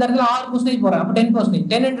இந்த இடத்துல 6% போறேன். அப்ப 10%.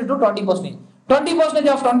 10 into 2 20%. 20%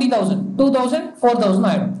 of 20,000 2000 4000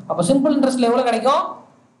 ஆயிடும். அப்ப சிம்பிள் இன்ட்ரெஸ்ட்ல எவ்வளவு கிடைக்கும்?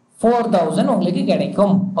 4000 உங்களுக்கு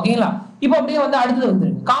கிடைக்கும். ஓகேங்களா? இப்போ அப்படியே வந்து அடுத்து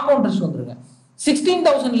வந்துருங்க. காம்பவுண்ட் இன்ட்ரெஸ்ட் வந்துருங்க.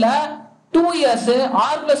 16,000ல 2 years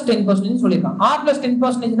R plus 10% சொல்லிருக்காங்க. R plus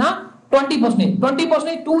 10% னா 20%.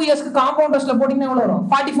 20% 2 yearsக்கு காம்பவுண்ட் இன்ட்ரெஸ்ட்ல போட்டீங்கன்னா எவ்வளவு வரும்?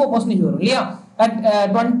 44% வரும் இல்லையா? at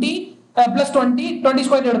 20 plus 20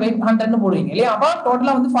 square divided by 100 ன்னு போடுவீங்க இல்லையா? அப்ப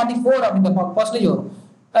டோட்டலா வந்து 44 அப்படிங்கிற percentage வரும்.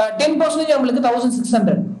 10% நம்மளுக்கு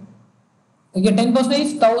 1600. ஓகே 10%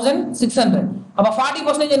 1600. அப்ப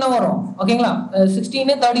 40% என்ன வரும்? ஓகேங்களா?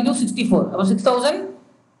 16 32 64. அப்ப 1600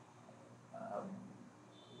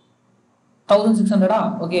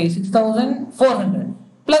 ஓகே 6400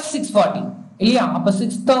 plus 640 இல்லையா? அப்ப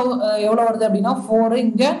 6000 எவ்வளவு வருது அப்படின்னா 4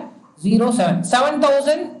 இங்க 07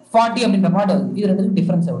 7040 அப்படின்ற பார்ட் வருது. இது ரெண்டுக்கும்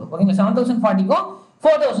டிஃபரன்ஸ் எவ்வளவு? ஓகேங்களா? 7040க்கும்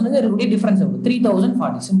 4000க்கு இருக்கக்கூடிய டிஃபரன்ஸ் எவ்வளவு?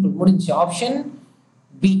 3040. சிம்பிள், முடிஞ்சு. Option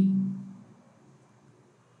B.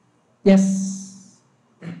 S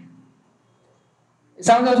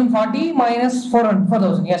 7040 minus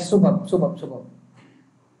 4000. Yes, super.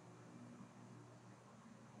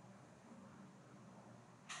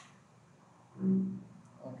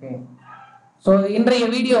 Okay. So இன்றைய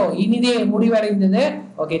வீடியோ இனிதே முடிவடைந்தது.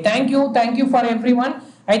 Okay, thank you for everyone.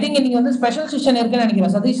 I think இன்னைக்கு வந்து ஸ்பெஷல் செஷன் இருக்குன்னு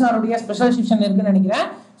நினைக்கிறேன். சதீஷ் சாருடைய ஸ்பெஷல் செஷன் இருக்குன்னு நினைக்கிறேன்.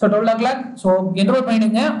 So 12 o'clock. ஸோ என்ரோல்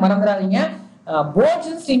பண்ணிடுங்க, மறந்துடாதீங்க. போர்ட்ஸ்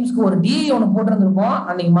அண்ட் ஸ்ட்ரீம்ஸ்க்கு ஒரு டிஇ ஒன்று போட்டிருந்திருப்போம்.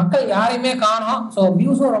 அன்னைக்கு மக்கள் யாரையுமே காணோம். ஸோ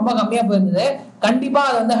வியூஸும் ரொம்ப கம்மியாக போயிருந்தது. கண்டிப்பா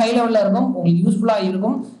அது வந்து ஹை லெவல்ல இருக்கும், உங்களுக்கு யூஸ்ஃபுல்லா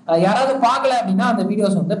இருக்கும். யாராவது பார்க்கல அப்படின்னா அந்த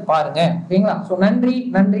வீடியோஸ் வந்து பாருங்க. ஓகேங்களா? ஸோ நன்றி.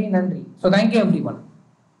 So thank you everyone.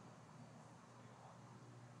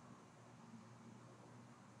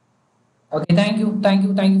 Okay, thank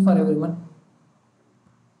you for everyone.